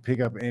able to pick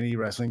up any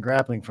wrestling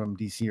grappling from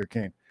DC or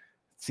Kane?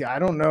 See, I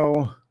don't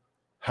know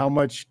how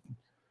much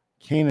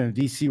Kane and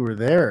DC were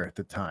there at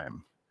the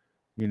time.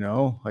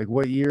 Like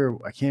what year?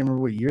 I can't remember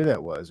what year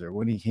that was or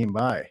when he came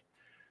by.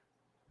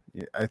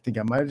 I think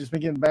I might have just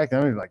been getting back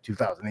then, maybe like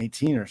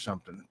 2018 or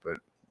something, but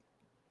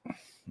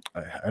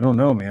I don't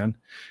know, man.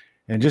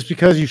 And just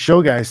because you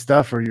show guys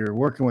stuff or you're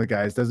working with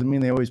guys doesn't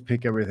mean they always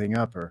pick everything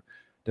up, or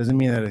doesn't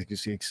mean that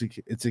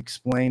it's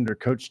explained or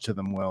coached to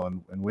them well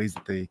in ways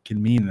that they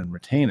can mean and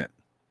retain it.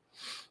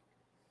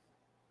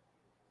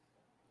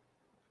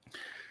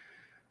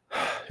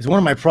 It's one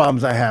of my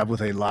problems I have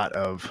with a lot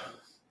of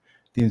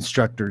the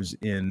instructors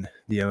in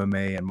the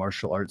MMA and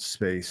martial arts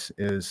space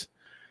is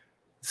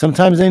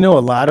sometimes they know a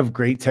lot of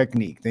great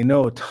technique. They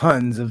know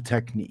tons of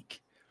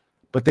technique,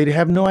 but they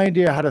have no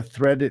idea how to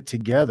thread it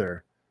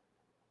together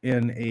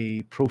in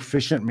a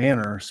proficient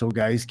manner so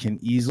guys can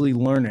easily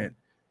learn it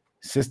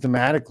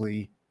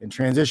systematically and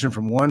transition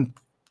from one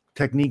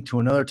technique to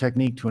another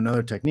technique to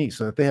another technique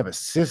so that they have a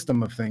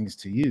system of things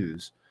to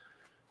use.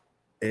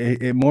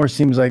 It more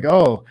seems like,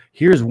 oh,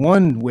 here's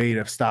one way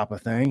to stop a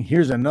thing.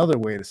 Here's another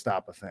way to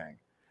stop a thing.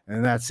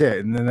 And that's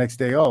it. And the next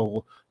day, oh,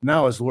 well,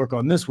 now let's work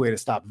on this way to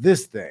stop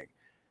this thing.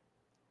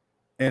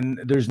 And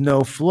there's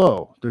no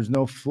flow. There's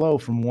no flow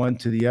from one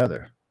to the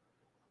other.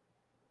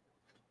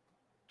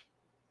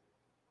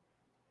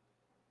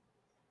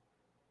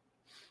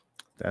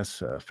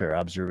 That's a fair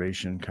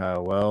observation,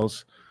 Kyle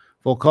Wells.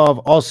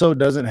 Volkov also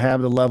doesn't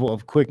have the level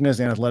of quickness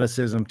and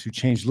athleticism to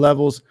change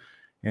levels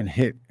and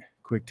hit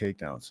quick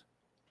takedowns.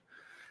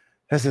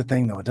 That's the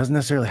thing, though. It doesn't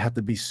necessarily have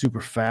to be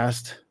super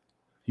fast.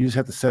 You just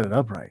have to set it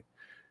up right.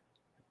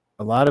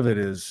 A lot of it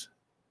is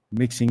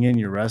mixing in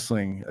your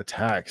wrestling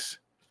attacks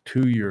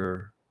to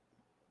your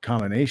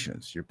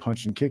combinations, your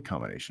punch and kick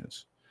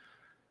combinations.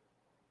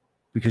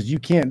 Because you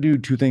can't do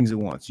two things at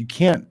once. You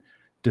can't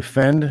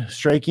defend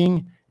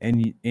striking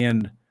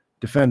and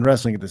defend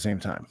wrestling at the same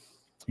time.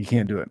 You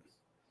can't do it.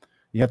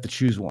 You have to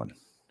choose one.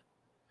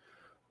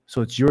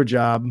 So it's your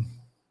job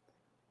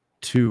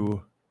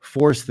to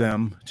force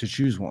them to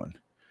choose one.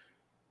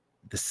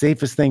 The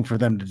safest thing for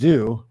them to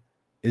do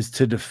is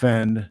to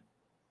defend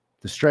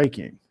the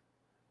striking,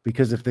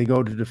 because if they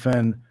go to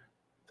defend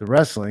the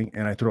wrestling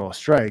and I throw a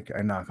strike,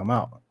 I knock them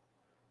out,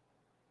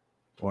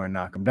 or I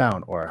knock them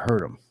down, or I hurt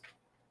them.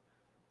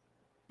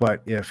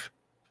 But if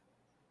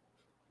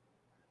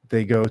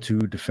they go to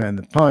defend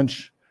the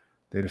punch,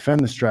 they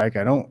defend the strike,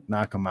 I don't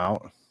knock them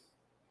out.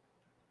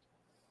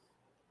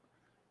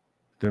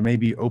 There may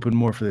be open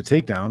more for the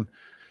takedown,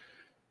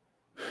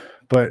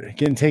 but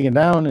getting taken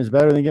down is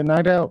better than getting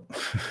knocked out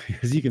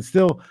because you can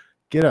still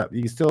get up.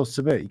 You can still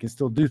submit. You can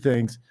still do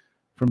things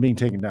from being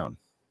taken down.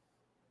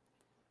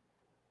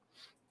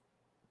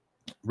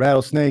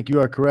 Rattlesnake, you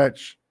are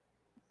correct.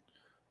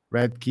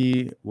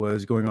 Radke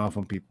was going off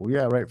on people.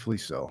 Yeah, rightfully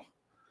so.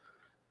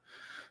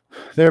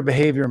 Their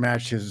behavior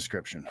matched his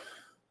description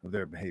of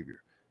their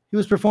behavior. He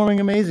was performing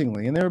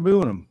amazingly, and they were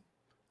booing him.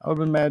 I would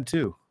have been mad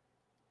too.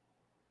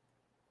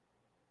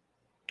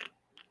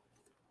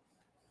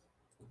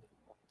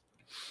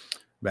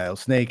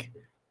 Rattlesnake,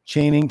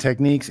 chaining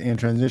techniques and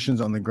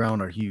transitions on the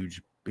ground are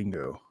huge.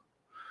 Bingo.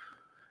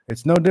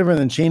 It's no different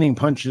than chaining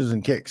punches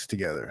and kicks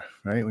together,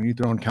 right? When you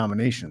throw in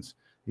combinations,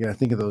 you got to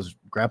think of those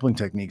grappling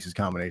techniques as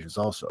combinations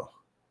also.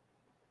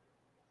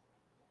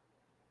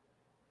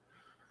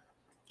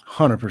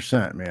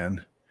 100%,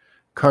 man.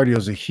 Cardio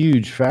is a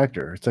huge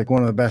factor. It's like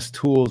one of the best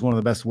tools, one of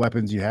the best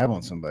weapons you have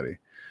on somebody.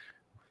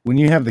 When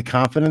you have the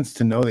confidence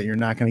to know that you're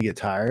not going to get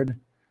tired,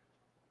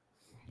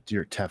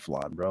 you're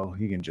Teflon, bro.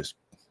 You can just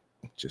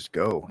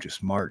go,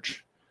 just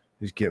march,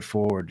 just get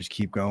forward, just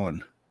keep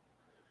going.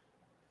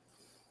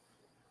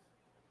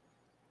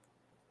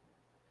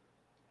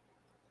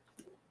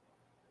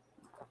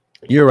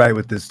 You're right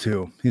with this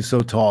too. He's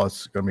so tall,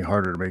 it's going to be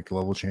harder to make the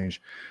level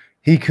change.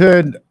 He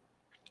could.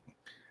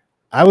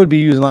 I would be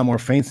using a lot more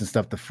feints and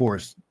stuff to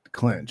force the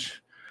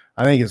clinch.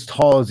 I think as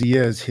tall as he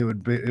is, it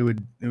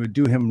would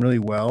do him really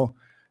well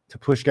to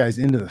push guys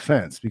into the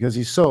fence because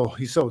he's so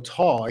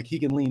tall. Like he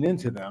can lean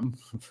into them,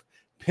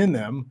 pin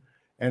them,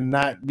 and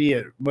not be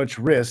at much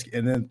risk,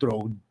 and then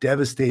throw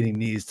devastating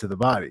knees to the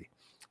body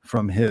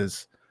from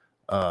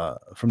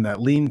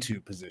that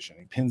lean-to position.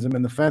 He pins him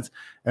in the fence,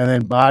 and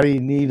then body,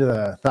 knee to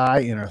the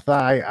thigh, inner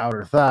thigh,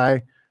 outer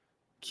thigh.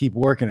 Keep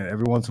working it.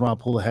 Every once in a while,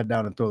 pull the head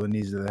down and throw the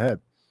knees to the head.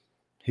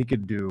 He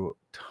could do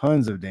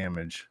tons of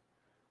damage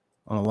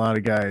on a lot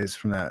of guys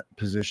from that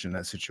position,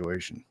 that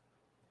situation.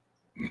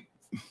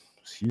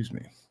 Excuse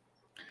me.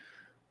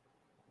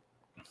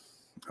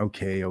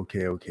 Okay.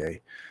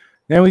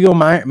 Then we go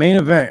main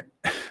event.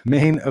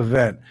 Main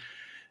event.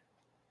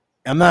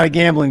 I'm not a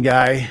gambling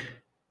guy,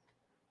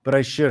 but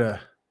I should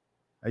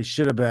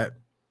have bet,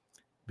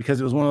 because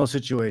it was one of those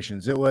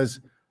situations. It was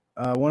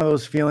one of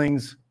those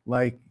feelings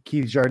like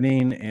Keith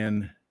Jardine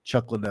and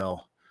Chuck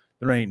Liddell.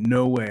 There ain't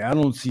no way. I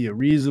don't see a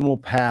reasonable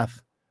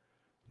path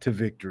to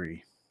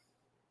victory,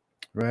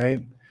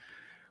 right?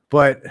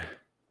 But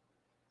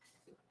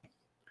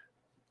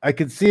I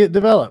could see it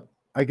develop.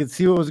 I could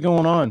see what was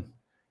going on.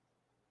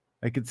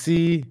 I could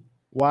see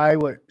why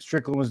what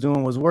Strickland was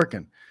doing was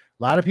working.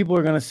 A lot of people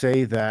are going to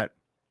say that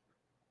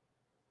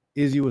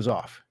Izzy was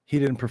off. He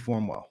didn't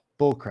perform well.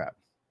 Bull crap.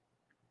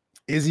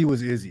 Izzy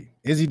was Izzy.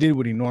 Izzy did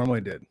what he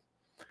normally did.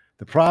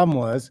 The problem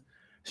was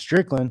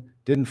Strickland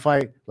didn't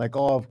fight like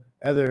all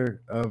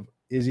of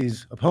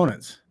Izzy's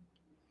opponents.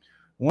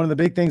 One of the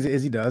big things that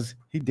Izzy does,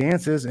 he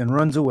dances and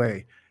runs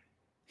away.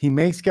 He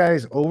makes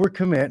guys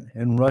overcommit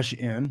and rush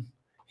in.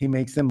 He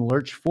makes them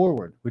lurch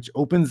forward, which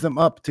opens them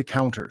up to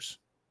counters.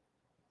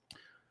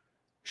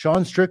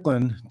 Sean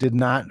Strickland did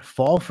not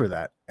fall for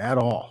that at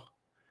all.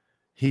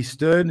 He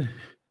stood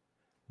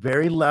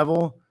very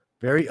level,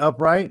 very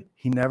upright.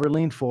 He never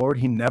leaned forward.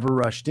 He never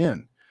rushed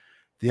in.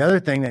 The other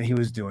thing that he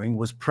was doing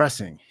was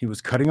pressing. He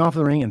was cutting off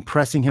the ring and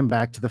pressing him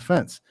back to the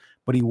fence,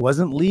 but he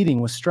wasn't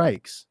leading with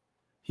strikes.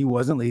 He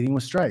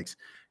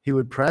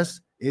would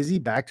press Izzy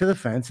back to the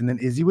fence, and then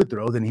Izzy would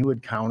throw, then he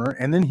would counter,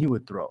 and then he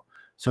would throw.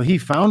 So he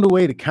found a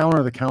way to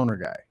counter the counter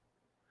guy.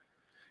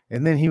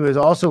 And then he was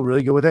also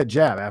really good with that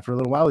jab. After a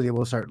little while, he was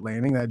able to start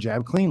landing that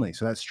jab cleanly.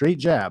 So that straight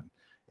jab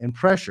and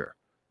pressure.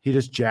 He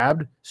just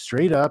jabbed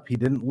straight up. He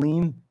didn't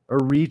lean or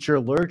reach or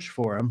lurch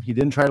for him. He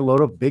didn't try to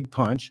load a big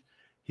punch.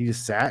 He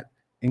just sat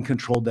and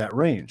controlled that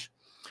range.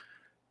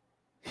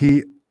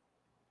 He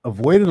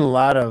avoided a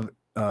lot of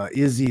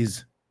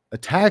Izzy's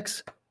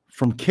attacks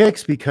from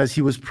kicks because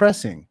he was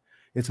pressing.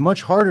 It's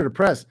much harder to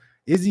press.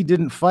 Izzy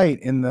didn't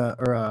fight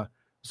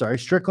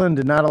Strickland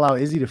did not allow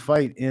Izzy to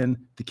fight in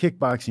the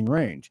kickboxing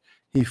range.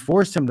 He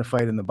forced him to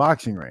fight in the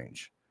boxing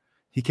range.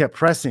 He kept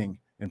pressing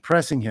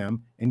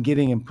him and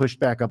getting him pushed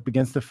back up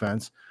against the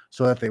fence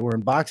so that they were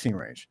in boxing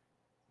range.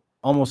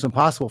 Almost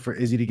impossible for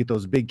Izzy to get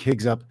those big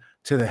kicks up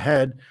to the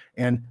head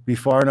and be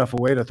far enough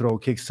away to throw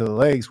kicks to the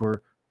legs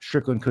where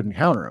Strickland couldn't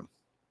counter him.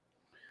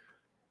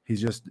 He's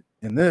just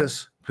in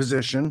this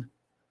position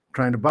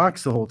trying to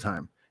box the whole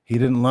time. He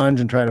didn't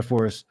lunge and try to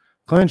force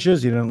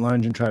clinches. He didn't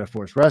lunge and try to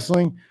force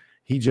wrestling.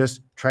 He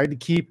just tried to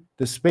keep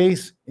the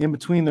space in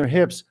between their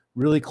hips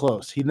really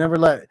close. He never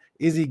let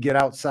Izzy get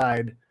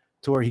outside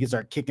to where he could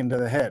start kicking to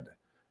the head.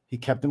 He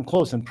kept him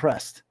close and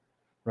pressed,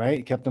 right?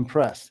 He kept him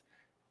pressed.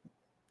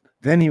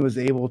 Then he was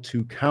able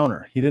to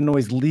counter. He didn't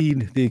always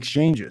lead the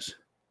exchanges.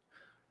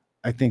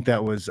 I think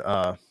that was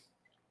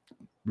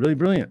really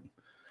brilliant.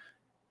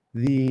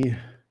 The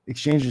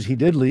exchanges he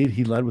did lead,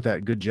 he led with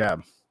that good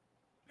jab.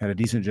 Had a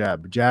decent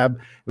jab.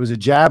 It was a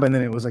jab, and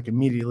then it was like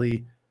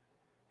immediately,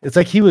 it's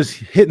like he was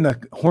hitting a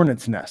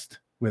hornet's nest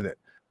with it,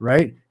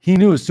 right? He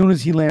knew as soon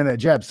as he landed that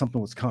jab,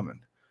 something was coming.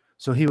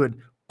 So he would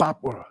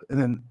pop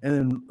and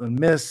then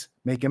miss,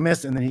 make a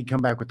miss, and then he'd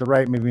come back with the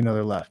right, maybe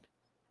another left.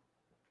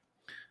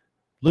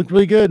 Looked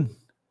really good.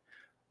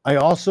 I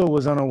also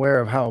was unaware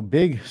of how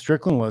big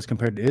Strickland was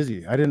compared to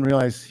Izzy. I didn't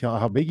realize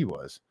how big he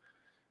was.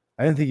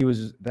 I didn't think he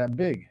was that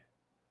big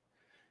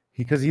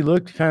because he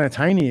looked kind of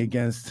tiny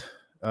against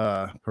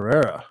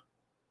Pereira.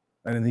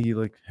 I didn't think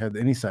he had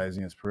any size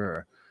against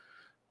Pereira.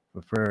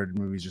 But Pereira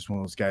maybe he's just one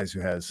of those guys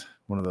who has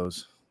one of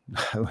those.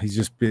 He's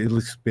just big, he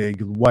looks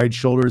big, wide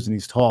shoulders, and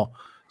he's tall,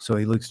 so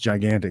he looks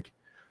gigantic.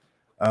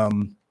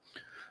 But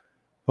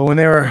when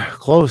they were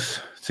close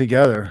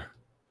together,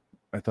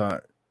 I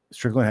thought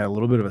Strickland had a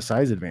little bit of a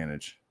size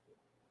advantage.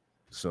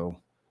 So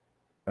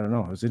I don't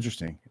know. It was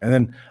interesting. And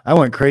then I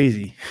went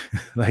crazy.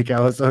 I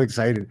was so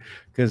excited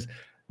because,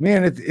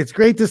 man, it's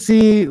great to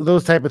see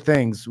those type of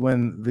things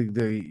when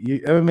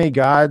the MMA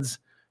gods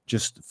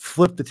just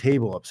flip the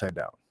table upside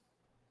down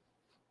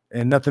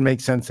and nothing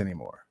makes sense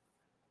anymore.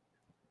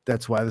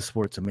 That's why the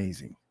sport's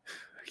amazing.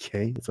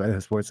 Okay. That's why the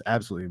sport's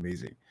absolutely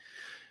amazing.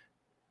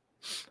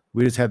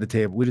 We just had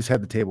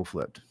the table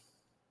flipped.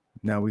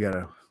 Now we got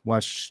to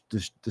watch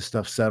this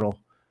stuff settle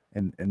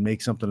and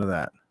make something of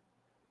that.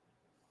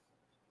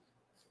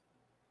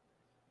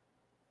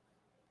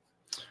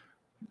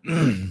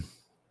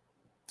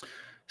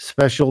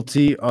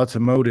 Specialty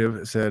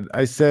Automotive said,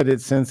 I said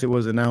it since it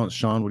was announced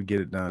Sean would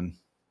get it done.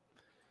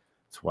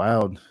 It's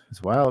wild.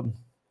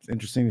 It's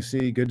interesting to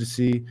see. Good to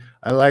see.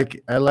 I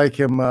like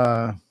him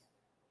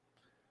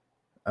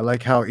I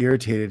like how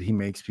irritated he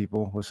makes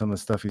people with some of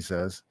the stuff he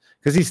says,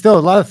 because he's still, a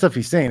lot of stuff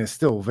he's saying is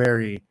still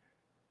very,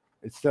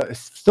 it's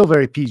still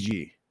very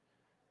PG.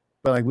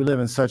 But like we live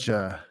in such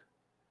a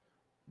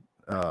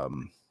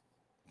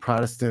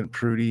Protestant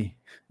prudy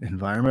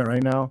environment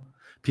right now.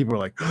 People are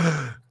like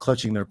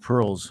clutching their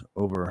pearls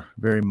over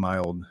very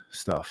mild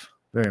stuff,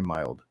 very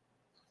mild.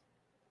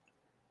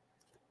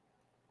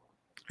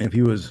 If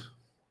he was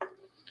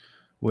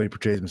what he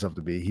portrays himself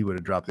to be, he would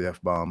have dropped the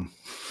F-bomb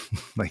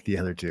like the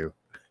other two.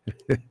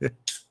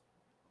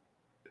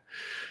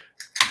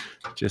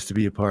 Just to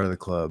be a part of the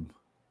club.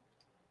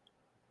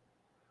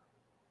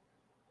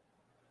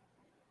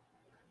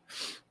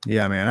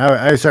 Yeah, man.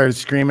 I started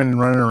screaming and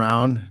running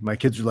around. My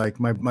kids were like,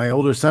 my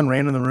older son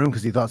ran in the room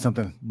because he thought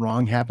something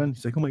wrong happened.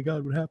 He's like, oh my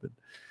God, what happened?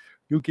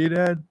 You okay,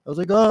 Dad? I was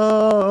like,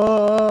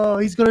 oh,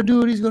 he's going to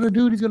do it. He's going to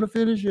do it. He's going to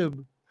finish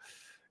him.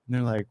 And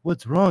they're like,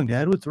 what's wrong,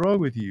 Dad? What's wrong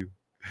with you?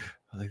 I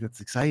was like, that's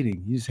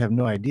exciting. You just have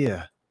no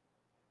idea.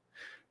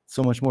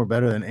 So much more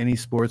better than any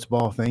sports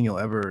ball thing you'll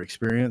ever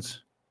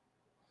experience.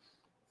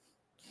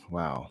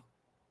 Wow.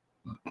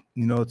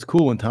 You know, it's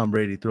cool when Tom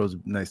Brady throws a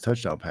nice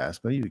touchdown pass,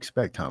 but you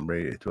expect Tom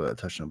Brady to throw that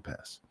touchdown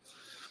pass.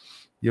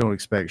 You don't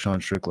expect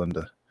Sean Strickland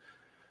to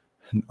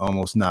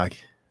almost knock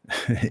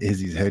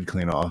Izzy's head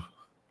clean off.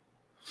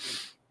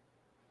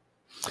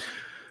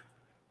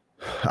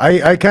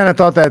 I kind of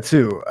thought that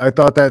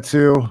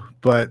too.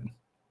 But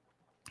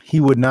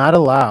he would not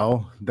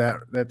allow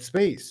that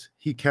space.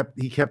 He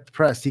kept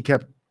pressed. He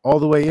kept all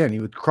the way in. He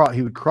would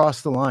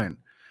cross the line.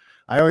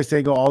 I always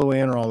say go all the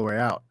way in or all the way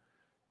out.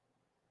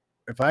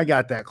 If I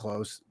got that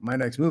close, my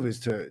next move is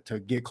to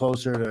get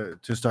closer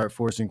to start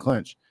forcing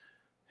clinch.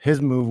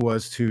 His move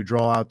was to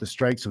draw out the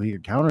strike so he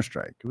could counter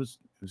strike. It was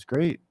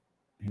great.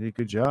 He did a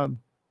good job.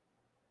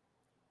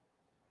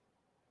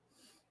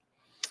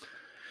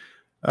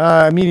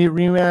 Immediate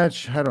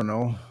rematch. I don't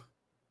know.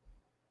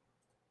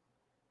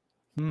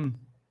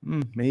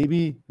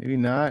 Maybe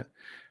not.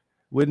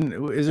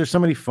 Is there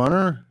somebody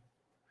funner?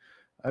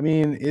 I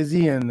mean,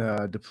 Izzy and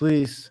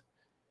Duplessis,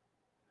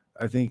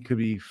 I think could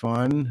be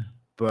fun,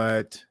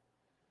 but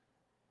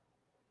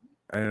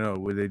I don't know.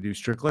 Would they do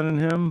Strickland and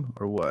him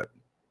or what?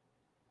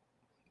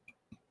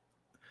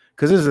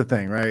 Because this is the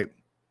thing, right?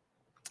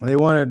 They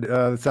wanted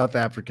the South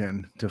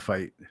African to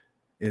fight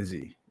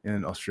Izzy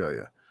in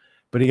Australia,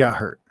 but he got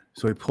hurt,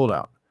 so he pulled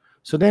out.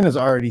 So Dana's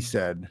already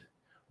said,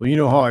 well, you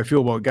know how I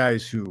feel about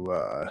guys who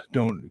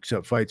don't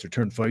accept fights or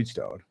turn fights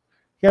down.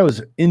 The guy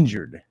was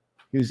injured.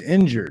 He was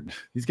injured.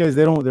 These guys,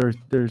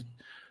 they're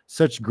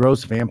such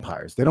gross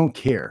vampires. They don't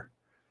care.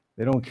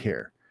 I don't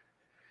care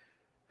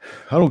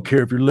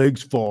if your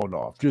leg's falling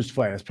off. Just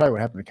fight. That's probably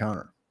what happened to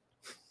Conor.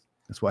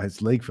 That's why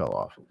his leg fell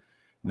off.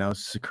 Now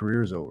his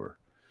career's over.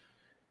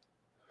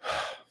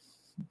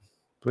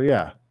 But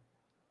yeah,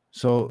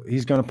 so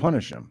he's going to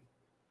punish him.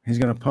 He's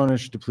going to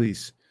punish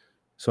Duplessis.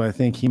 So I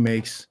think he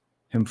makes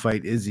him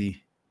fight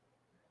Izzy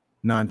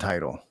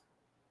non-title.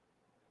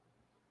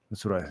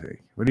 That's what I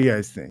think. What do you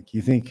guys think?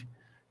 You think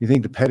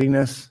the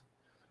pettiness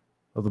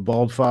of the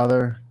bald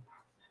father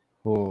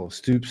will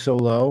stoop so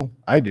low?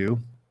 I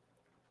do.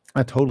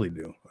 I totally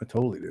do.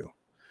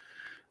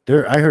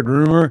 I heard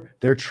rumor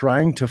they're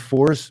trying to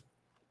force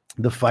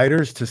the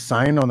fighters to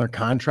sign on their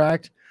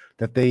contract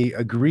that they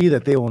agree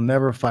that they will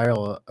never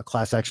file a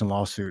class action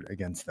lawsuit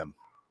against them.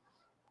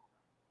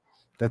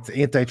 That's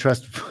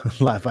antitrust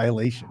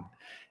violation.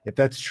 If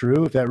that's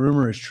true, if that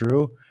rumor is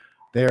true,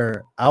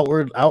 they're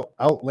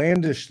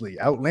outlandishly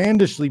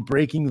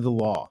breaking the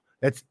law.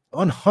 That's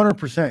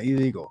 100%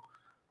 illegal.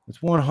 It's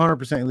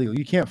 100% illegal.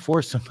 You can't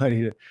force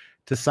somebody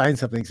to sign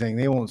something saying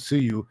they won't sue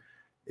you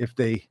if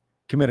they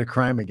commit a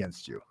crime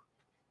against you.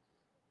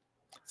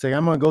 Say,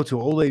 I'm going to go to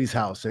an old lady's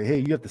house. Say, hey,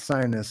 you have to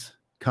sign this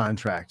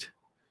contract.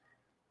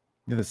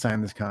 You have to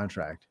sign this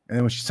contract. And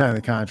then when she signed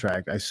the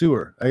contract, I sue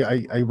her.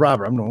 I rob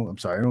her. I'm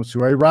sorry. I don't sue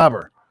her. I rob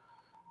her.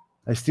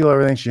 I steal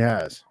everything she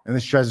has. And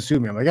then she tries to sue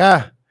me. I'm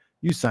like,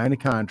 you signed a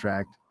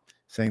contract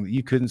saying that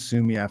you couldn't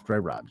sue me after I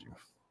robbed you.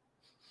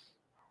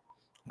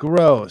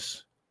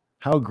 Gross.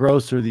 How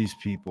gross are these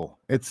people?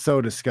 It's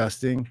so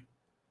disgusting.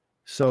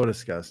 So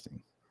disgusting.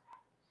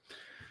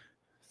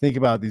 Think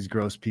about these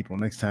gross people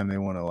next time they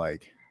want to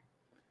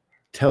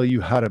tell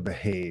you how to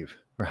behave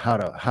or how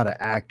to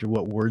act or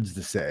what words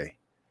to say.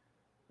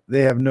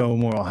 They have no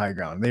moral high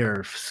ground. They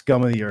are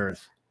scum of the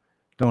earth.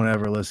 Don't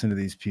ever listen to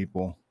these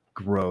people.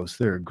 Gross.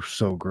 They're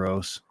so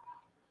gross.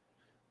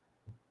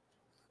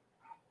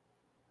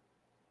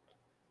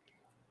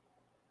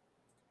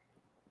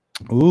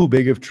 Ooh,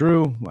 big if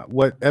true.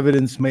 What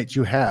evidence might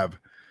you have?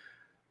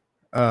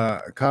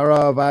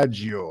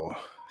 Caravaggio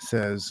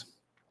says,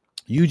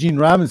 Eugene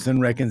Robinson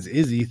reckons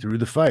Izzy through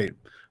the fight.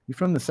 You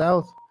from the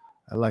South?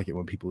 I like it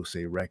when people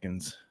say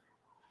reckons.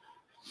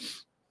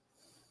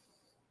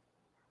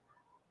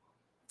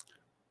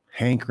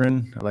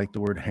 Hankering. I like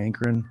the word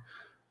hankering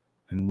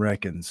and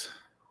reckons.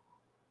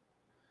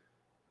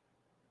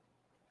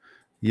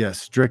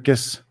 Yes,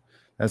 Drickus.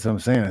 That's what I'm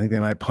saying. I think they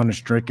might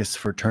punish Drickus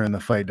for turning the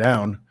fight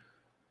down,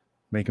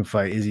 make him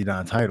fight Izzy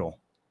non-title.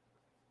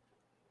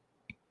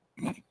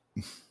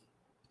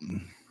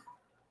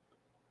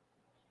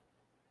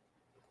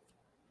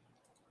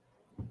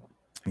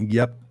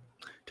 Yep.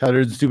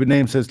 Tyler's stupid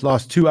name says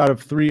lost 2 out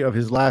of 3 of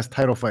his last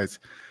title fights.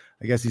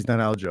 I guess he's not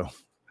Aljo.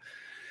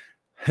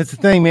 That's the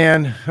thing,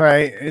 man. All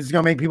right. It's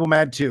going to make people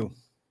mad too.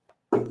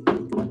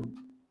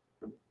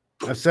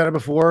 I've said it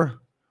before.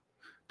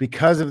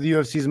 Because of the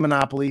UFC's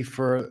monopoly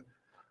for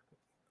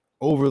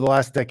over the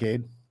last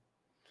decade,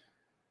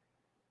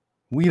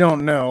 we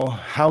don't know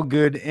how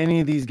good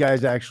any of these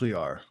guys actually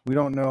are. We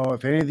don't know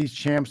if any of these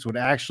champs would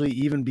actually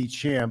even be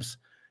champs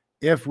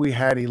if we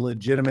had a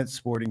legitimate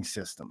sporting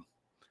system.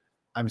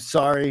 I'm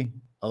sorry.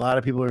 A lot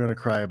of people are going to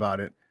cry about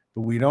it,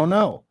 but we don't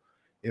know.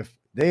 If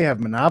they have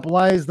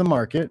monopolized the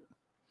market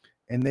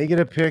and they get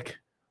to pick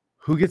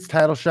who gets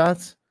title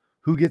shots,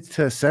 who gets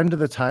to ascend to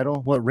the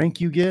title, what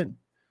rank you get,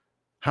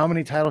 how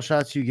many title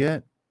shots you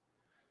get,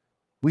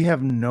 we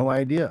have no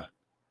idea.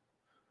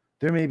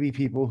 There may be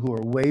people who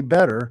are way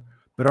better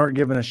but aren't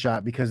given a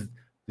shot because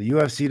the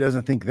UFC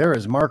doesn't think they're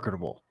as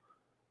marketable.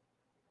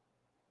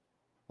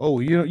 Oh,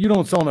 you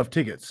don't sell enough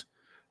tickets.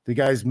 The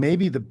guy's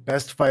maybe the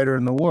best fighter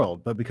in the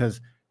world, but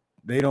because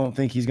they don't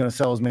think he's going to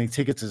sell as many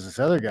tickets as this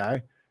other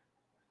guy,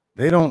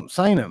 they don't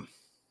sign him.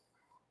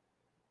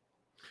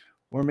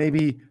 Or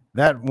maybe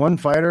that one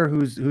fighter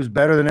who's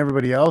better than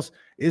everybody else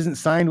isn't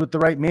signed with the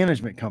right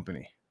management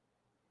company.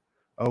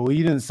 Oh, well,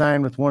 you didn't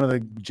sign with one of the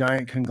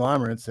giant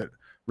conglomerates that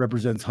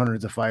represents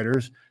hundreds of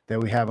fighters that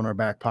we have in our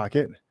back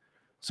pocket.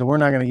 So we're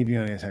not going to give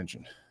you any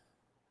attention.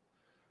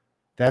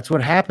 That's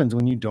what happens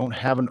when you don't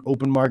have an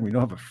open market. You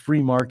don't have a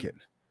free market.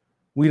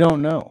 We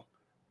don't know.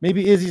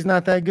 Maybe Izzy's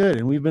not that good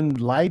and we've been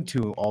lied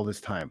to all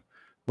this time.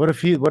 What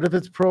if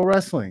it's pro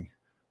wrestling?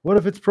 What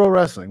if it's pro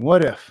wrestling?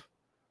 What if?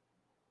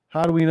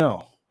 How do we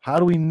know? How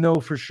do we know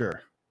for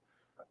sure?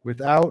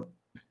 Without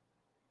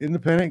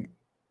independent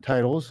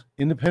titles,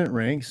 independent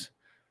ranks,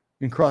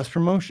 and cross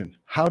promotion,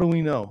 how do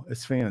we know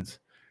as fans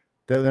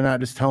that they're not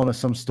just telling us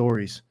some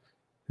stories,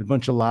 a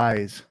bunch of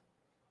lies?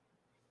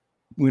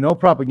 We know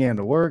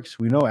propaganda works.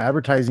 We know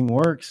advertising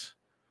works.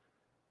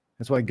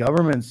 That's why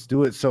governments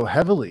do it so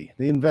heavily.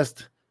 They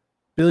invest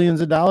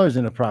billions of dollars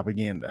into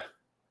propaganda.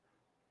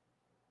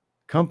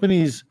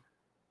 Companies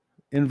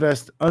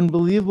invest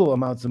unbelievable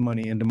amounts of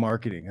money into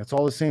marketing. That's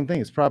all the same thing.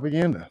 It's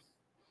propaganda.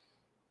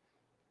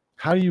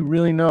 How do you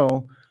really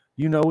know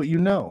you know what you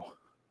know?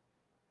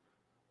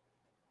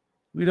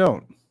 We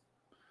don't.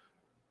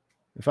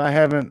 If I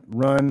haven't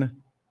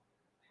run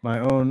my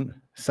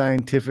own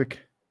scientific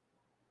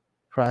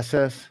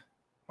process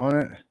on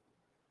it,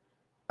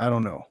 I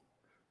don't know.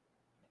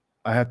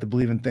 I have to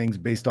believe in things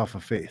based off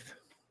of faith.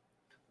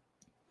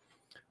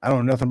 I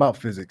don't know nothing about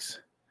physics.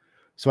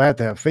 So I have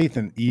to have faith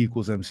in E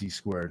equals MC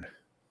squared.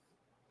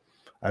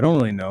 I don't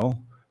really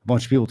know. A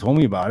bunch of people told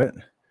me about it,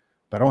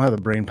 but I don't have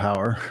the brain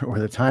power or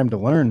the time to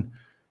learn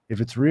if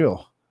it's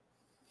real.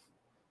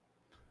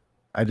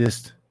 I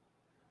just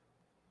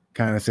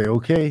kind of say,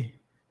 okay.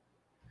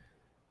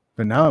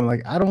 But now I'm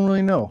like, I don't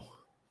really know.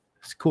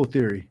 It's a cool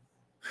theory.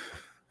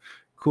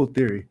 Cool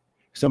theory.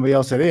 Somebody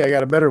else said, hey, I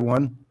got a better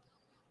one.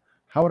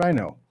 How would I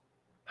know?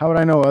 How would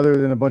I know other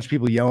than a bunch of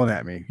people yelling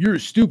at me? You're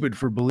stupid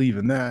for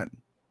believing that.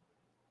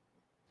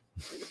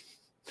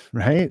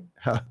 Right?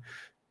 I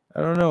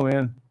don't know,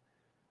 man.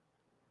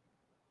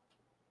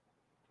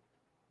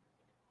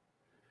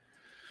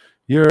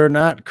 You're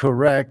not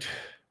correct.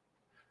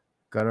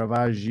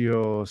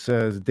 Caravaggio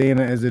says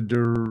Dana is a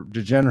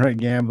degenerate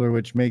gambler,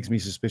 which makes me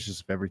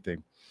suspicious of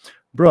everything.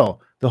 Bro,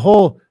 the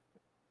whole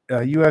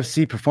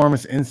UFC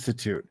Performance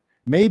Institute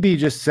may be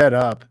just set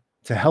up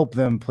to help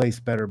them place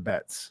better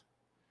bets.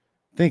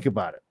 Think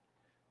about it.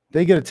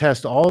 They get to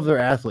test all of their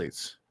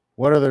athletes.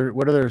 What are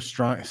their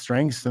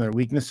strengths and their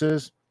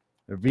weaknesses?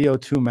 Their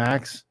VO2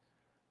 max,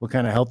 what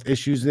kind of health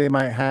issues they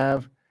might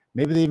have.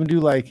 Maybe they even do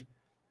like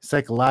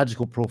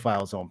psychological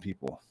profiles on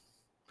people.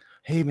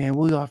 Hey man,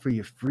 we'll offer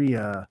you free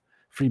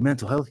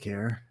mental health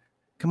care.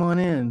 Come on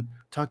in,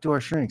 talk to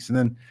our shrinks. And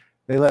then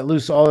they let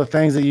loose all the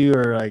things that you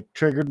are like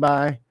triggered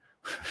by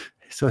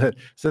so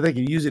they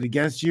can use it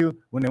against you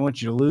when they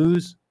want you to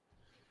lose.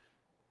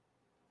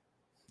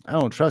 I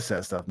don't trust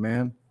that stuff,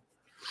 man.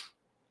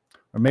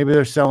 Or maybe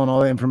they're selling all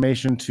the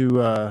information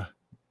to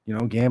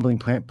gambling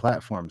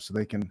platforms so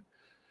they can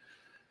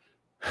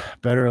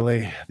better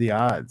lay the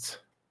odds.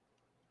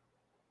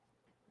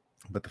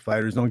 But the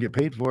fighters don't get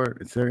paid for it.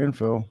 It's their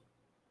info.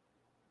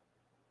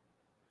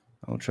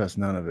 I don't trust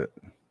none of it.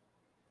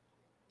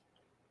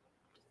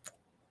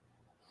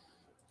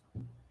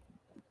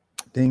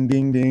 Ding,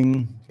 ding,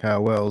 ding.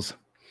 Kyle Wells.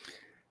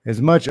 As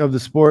much of the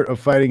sport of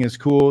fighting is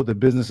cool, the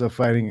business of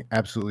fighting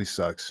absolutely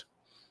sucks.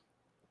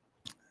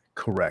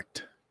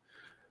 Correct.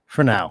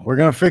 For now. We're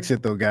going to fix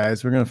it, though,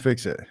 guys. We're going to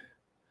fix it.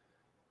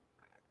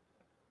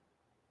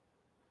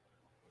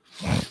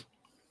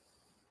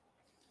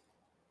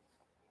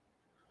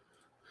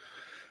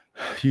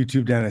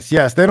 YouTube Dennis.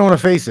 Yes, they don't want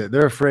to face it.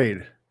 They're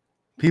afraid.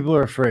 People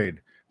are afraid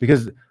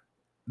because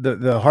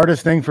the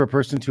hardest thing for a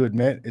person to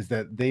admit is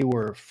that they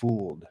were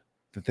fooled,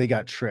 that they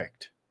got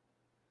tricked.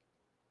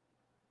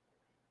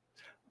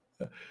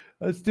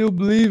 I still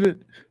believe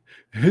it.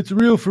 It's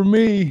real for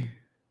me.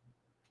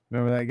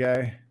 Remember that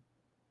guy?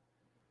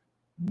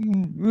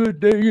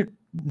 Dang it.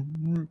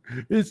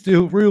 It's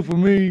still real for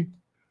me.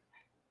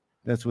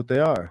 That's what they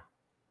are.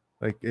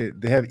 Like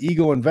they have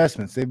ego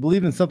investments. They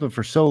believe in something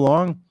for so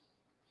long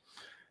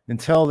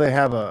until they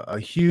have a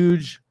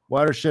huge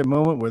watershed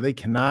moment where they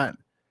cannot,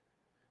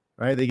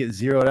 right? They get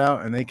zeroed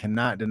out and they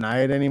cannot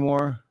deny it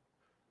anymore.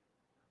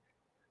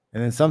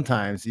 And then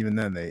sometimes, even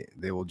then,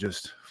 they will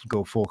just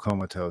go full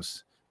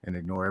comatose and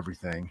ignore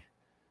everything.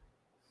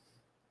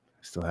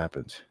 It still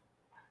happens.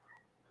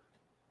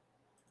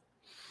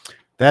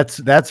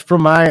 That's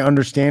from my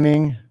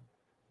understanding,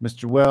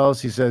 Mr.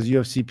 Wells. He says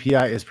UFC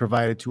PI is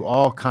provided to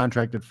all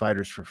contracted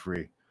fighters for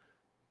free.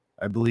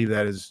 I believe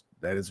that is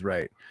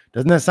right.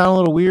 Doesn't that sound a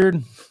little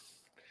weird?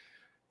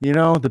 You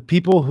know, the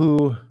people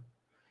who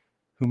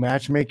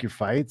match make your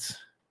fights,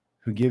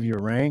 who give you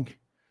a rank,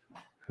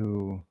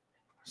 who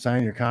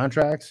sign your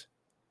contracts,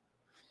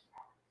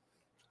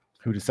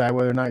 who decide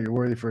whether or not you're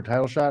worthy for a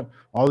title shot,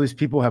 all these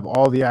people have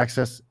all the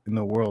access in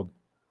the world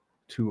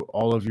to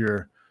all of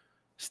your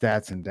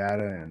stats and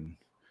data and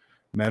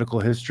medical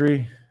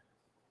history.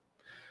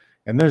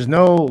 And there's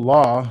no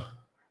law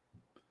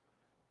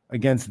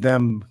against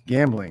them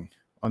gambling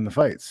on the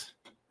fights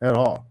at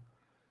all.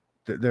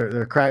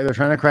 They're trying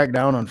to crack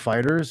down on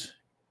fighters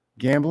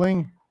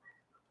gambling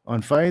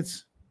on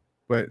fights,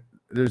 but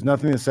there's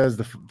nothing that says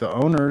the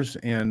owners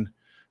and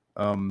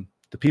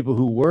the people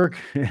who work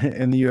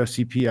in the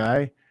UFC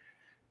PI.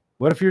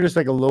 What if you're just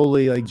like a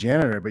lowly like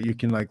janitor, but you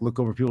can like look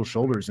over people's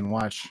shoulders and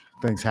watch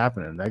things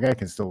happening? That guy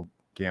can still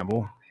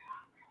gamble.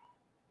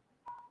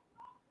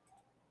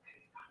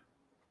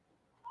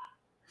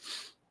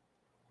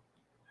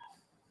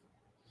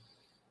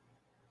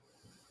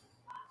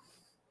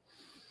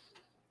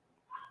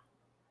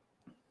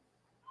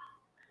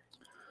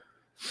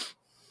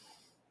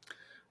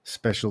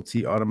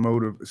 Specialty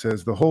Automotive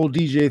says the whole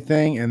DJ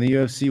thing and the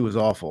UFC was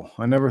awful.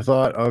 I never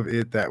thought of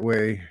it that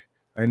way.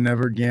 I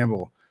never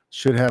gamble.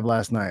 Should have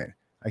last night.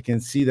 I can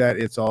see that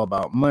it's all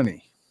about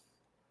money.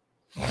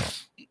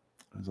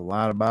 There's a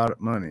lot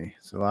about money.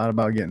 It's a lot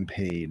about getting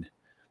paid.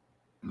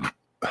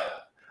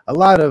 A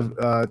lot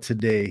of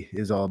today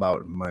is all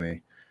about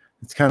money.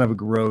 It's kind of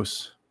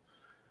it's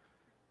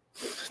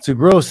a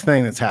gross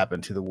thing that's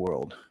happened to the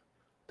world.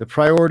 The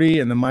priority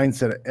and the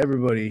mindset of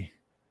everybody,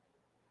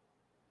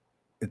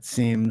 it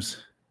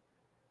seems,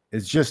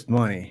 is just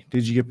money.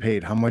 Did you get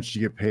paid? How much did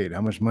you get paid?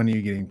 How much money are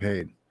you getting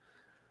paid?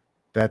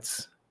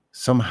 That's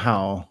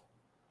somehow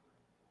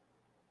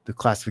the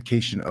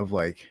classification of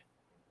like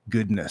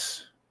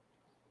goodness,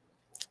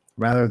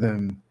 rather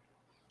than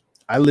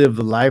I live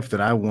the life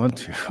that I want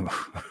to.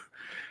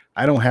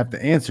 I don't have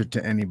to answer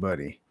to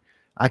anybody.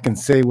 I can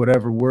say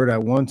whatever word I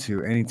want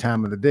to any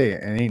time of the day,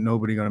 and ain't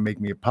nobody going to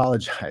make me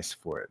apologize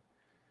for it.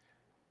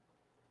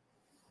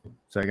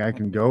 It's like I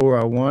can go where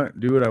I want,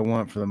 do what I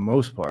want for the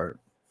most part.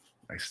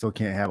 I still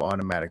can't have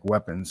automatic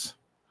weapons.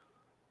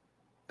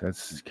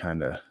 That's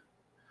kind of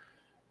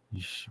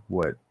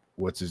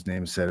what's his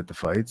name said at the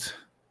fights.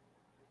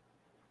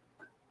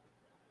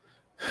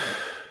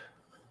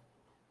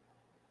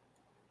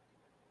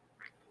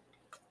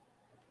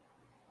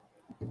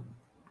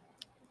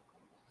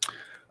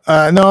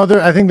 No,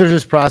 I think they're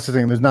just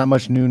processing. There's not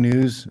much new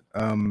news.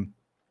 The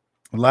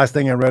last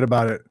thing I read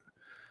about it,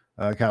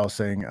 Cal was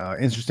saying,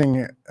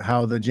 interesting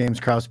how the James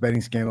Krause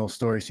betting scandal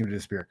story seemed to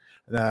disappear.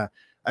 I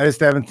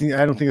just haven't seen.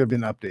 I don't think there have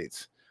been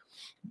updates.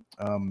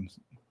 And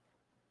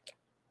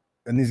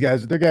these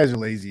guys, their guys are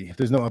lazy. If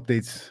there's no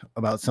updates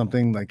about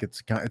something, like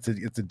it's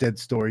a dead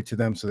story to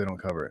them, so they don't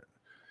cover it.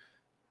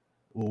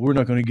 Well, we're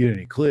not going to get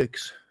any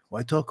clicks.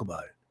 Why talk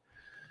about it?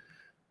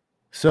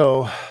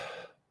 So,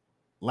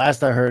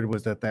 last I heard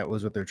was that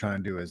was what they're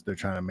trying to do. Is they're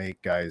trying to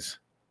make guys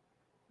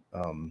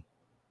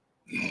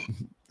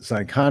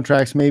sign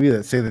contracts, maybe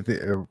that say that they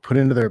are put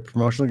into their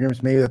promotional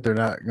agreements, maybe that they're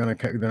not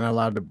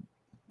allowed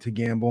to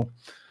gamble.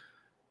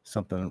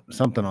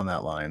 Something on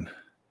that line.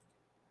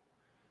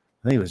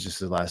 I think it was just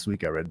the last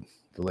week I read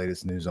the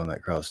latest news on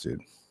that Krause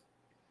dude.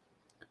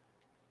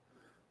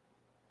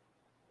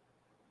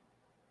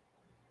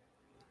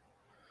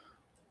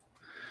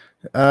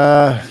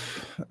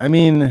 I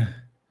mean,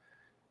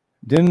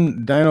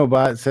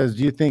 Dinobot says,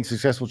 do you think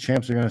successful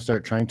champs are going to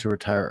start trying to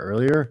retire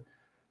earlier?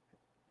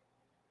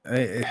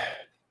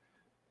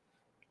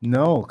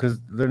 No,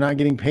 because they're not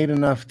getting paid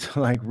enough to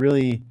like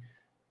really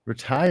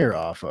retire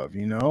off of,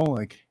 you know,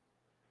 like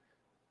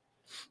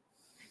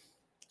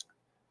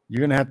you're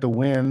going to have to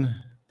win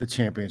the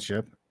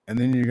championship and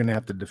then you're going to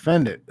have to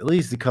defend it at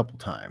least a couple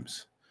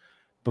times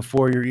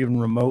before you're even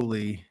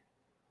remotely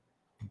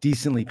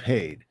decently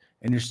paid.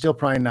 And you're still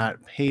probably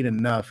not paid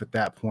enough at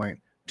that point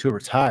to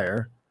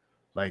retire,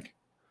 like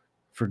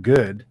for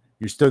good.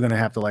 You're still going to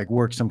have to like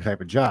work some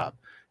type of job.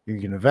 You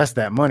can invest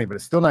that money, but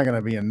it's still not going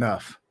to be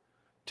enough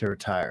to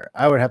retire.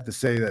 I would have to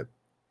say that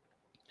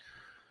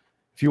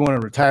if you want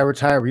to retire,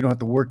 where you don't have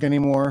to work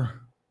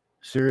anymore,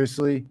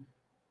 seriously,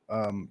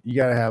 you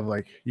got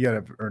to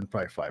earn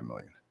probably $5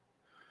 million,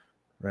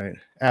 right?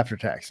 After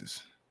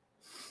taxes.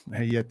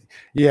 You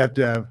have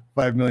to have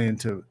 5 million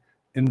to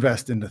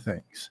invest into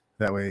things.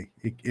 That way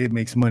it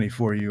makes money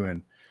for you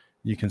and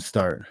you can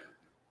start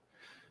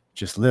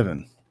just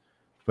living.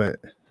 But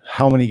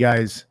how many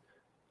guys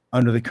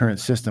under the current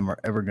system are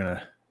ever going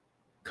to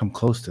come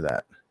close to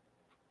that?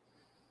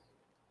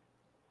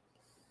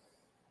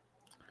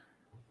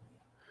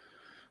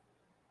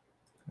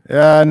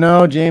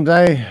 No, James,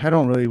 I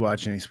don't really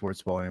watch any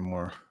sports ball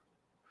anymore.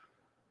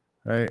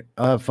 Right?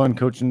 I'll have fun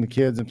coaching the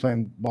kids and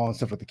playing ball and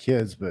stuff with the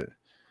kids, but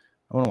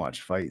I want to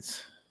watch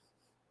fights.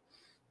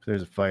 If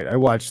there's a fight. I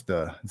watched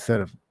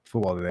instead of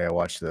football today, I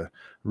watched the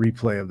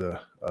replay of the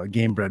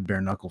game bred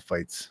bare knuckle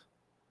fights.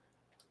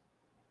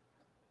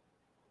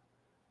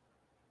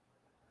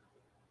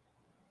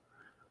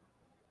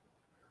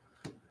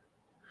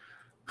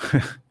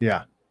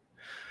 Yeah.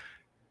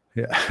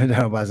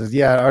 No, says,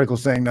 yeah, article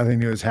saying nothing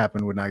new has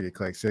happened would not get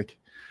click sick.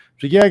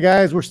 So yeah,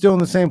 guys, we're still in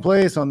the same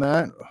place on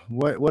that.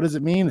 What does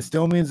it mean? It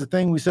still means the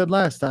thing we said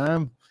last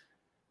time.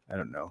 I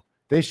don't know.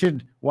 They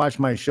should watch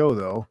my show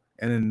though,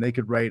 and then they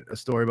could write a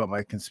story about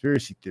my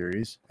conspiracy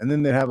theories, and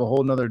then they'd have a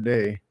whole nother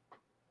day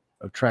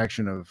of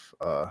traction of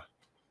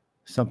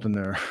something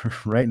they're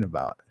writing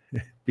about.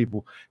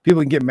 People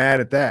can get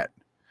mad at that.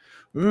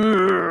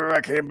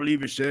 I can't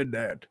believe he said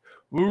that.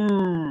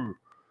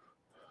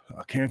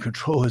 I can't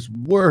control his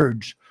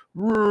words.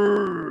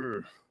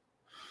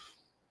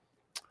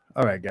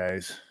 All right,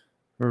 guys.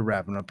 We're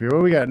wrapping up here.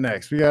 What we got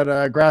next? We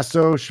got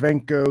Grasso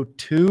Shvenko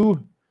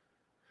 2.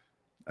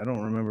 I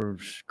don't remember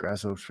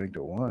Grasso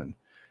Shvenko 1.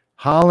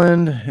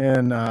 Holland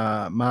and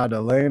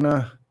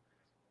Madalena.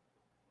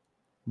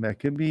 That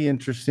could be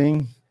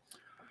interesting.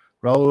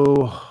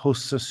 Raul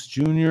Hosas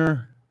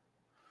Jr.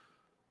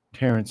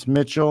 Terrence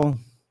Mitchell.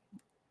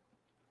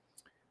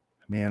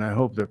 Man, I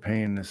hope they're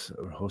paying this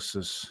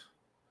Hosas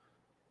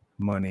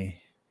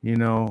money. You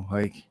know,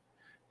 like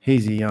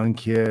he's a young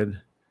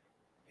kid.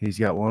 He's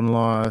got one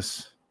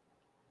loss.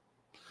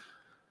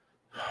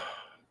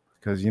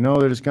 Because, you know,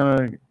 they're just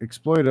going to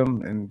exploit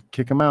him and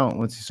kick him out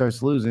once he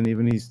starts losing.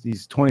 Even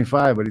he's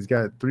 25, but he's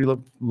got 3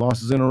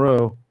 losses in a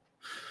row.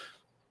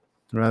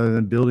 Rather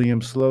than building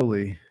him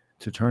slowly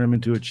to turn him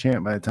into a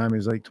champ by the time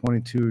he's like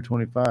 22 or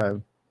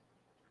 25.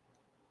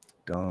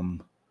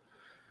 Dumb.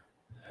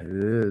 It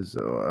is.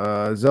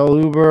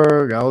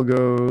 Zellhuber,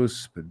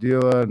 Galgos,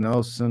 Padilla,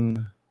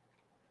 Nelson,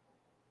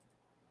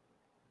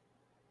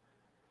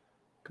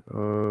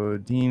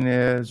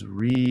 Godinez,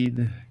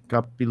 Reed,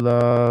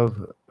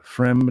 Kopilov,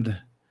 Fremd.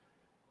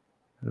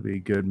 That'll be a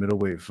good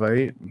middleweight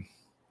fight.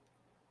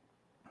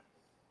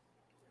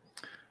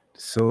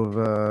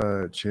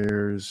 Silva,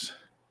 Chairs,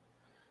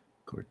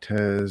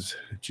 Cortez,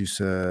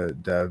 Jusa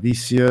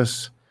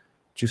Davicius.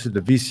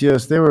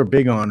 They were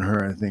big on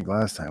her, I think,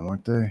 last time,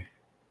 weren't they?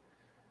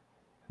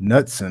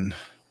 Knutson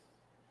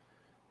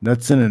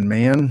and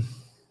Mann.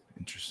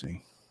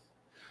 Interesting.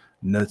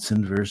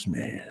 Knutson versus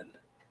Mann.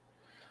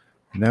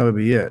 And that would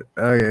be it.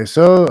 Okay,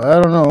 so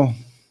I don't know.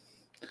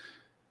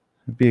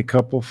 It'd be a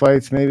couple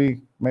fights,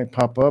 maybe might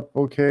pop up.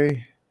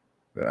 Okay,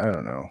 but I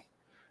don't know.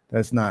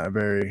 That's not a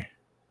very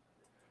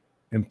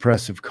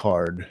impressive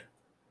card,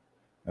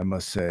 I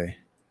must say.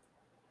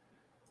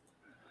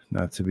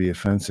 Not to be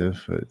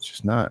offensive, but it's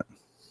just not.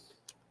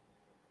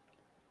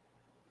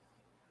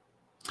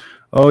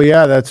 Oh,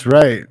 yeah, that's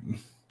right.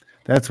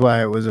 That's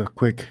why it was a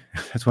quick.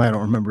 That's why I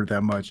don't remember it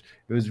that much.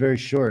 It was very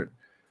short.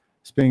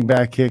 Spinning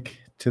back kick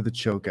to the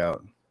choke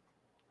out.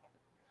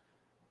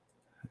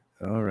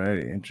 All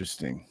righty,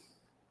 interesting.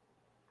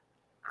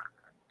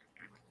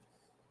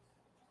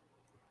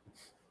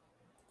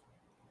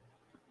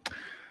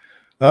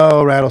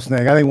 Oh,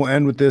 Rattlesnake. I think we'll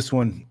end with this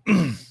one.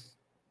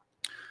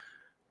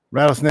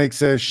 Rattlesnake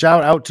says,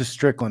 shout out to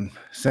Strickland,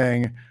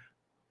 saying,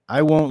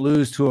 I won't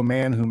lose to a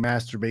man who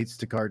masturbates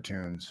to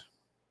cartoons.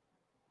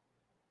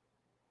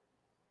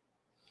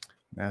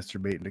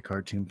 Masturbating to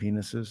cartoon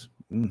penises?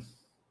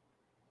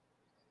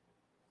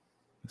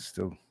 It's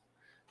still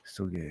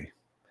gay.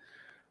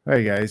 All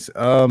right, guys.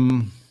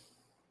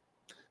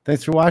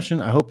 Thanks for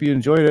watching. I hope you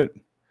enjoyed it.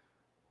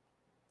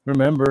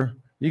 Remember,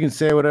 you can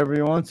say whatever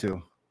you want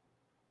to.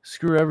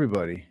 Screw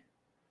everybody.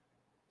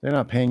 They're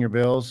not paying your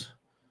bills.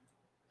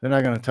 They're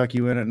not going to tuck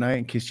you in at night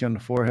and kiss you on the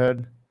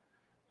forehead.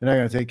 They're not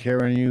going to take care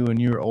of you when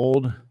you're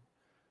old.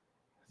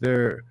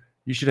 You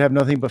should have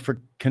nothing but for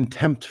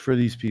contempt for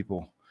these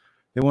people.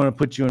 They want to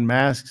put you in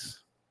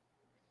masks,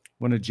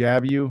 want to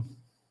jab you,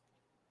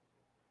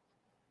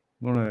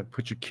 want to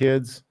put your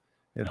kids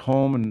at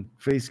home in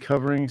face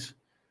coverings.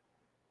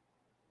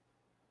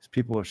 These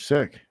people are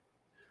sick.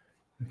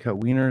 They cut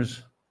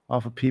wieners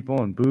off of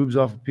people and boobs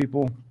off of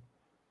people.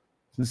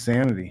 It's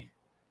insanity.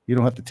 You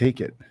don't have to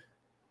take it. You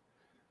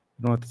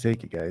don't have to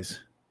take it, guys.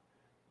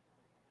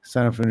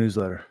 Sign up for the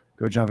newsletter.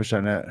 Go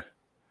johnfish.net.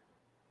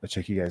 I'll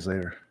check you guys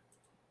later.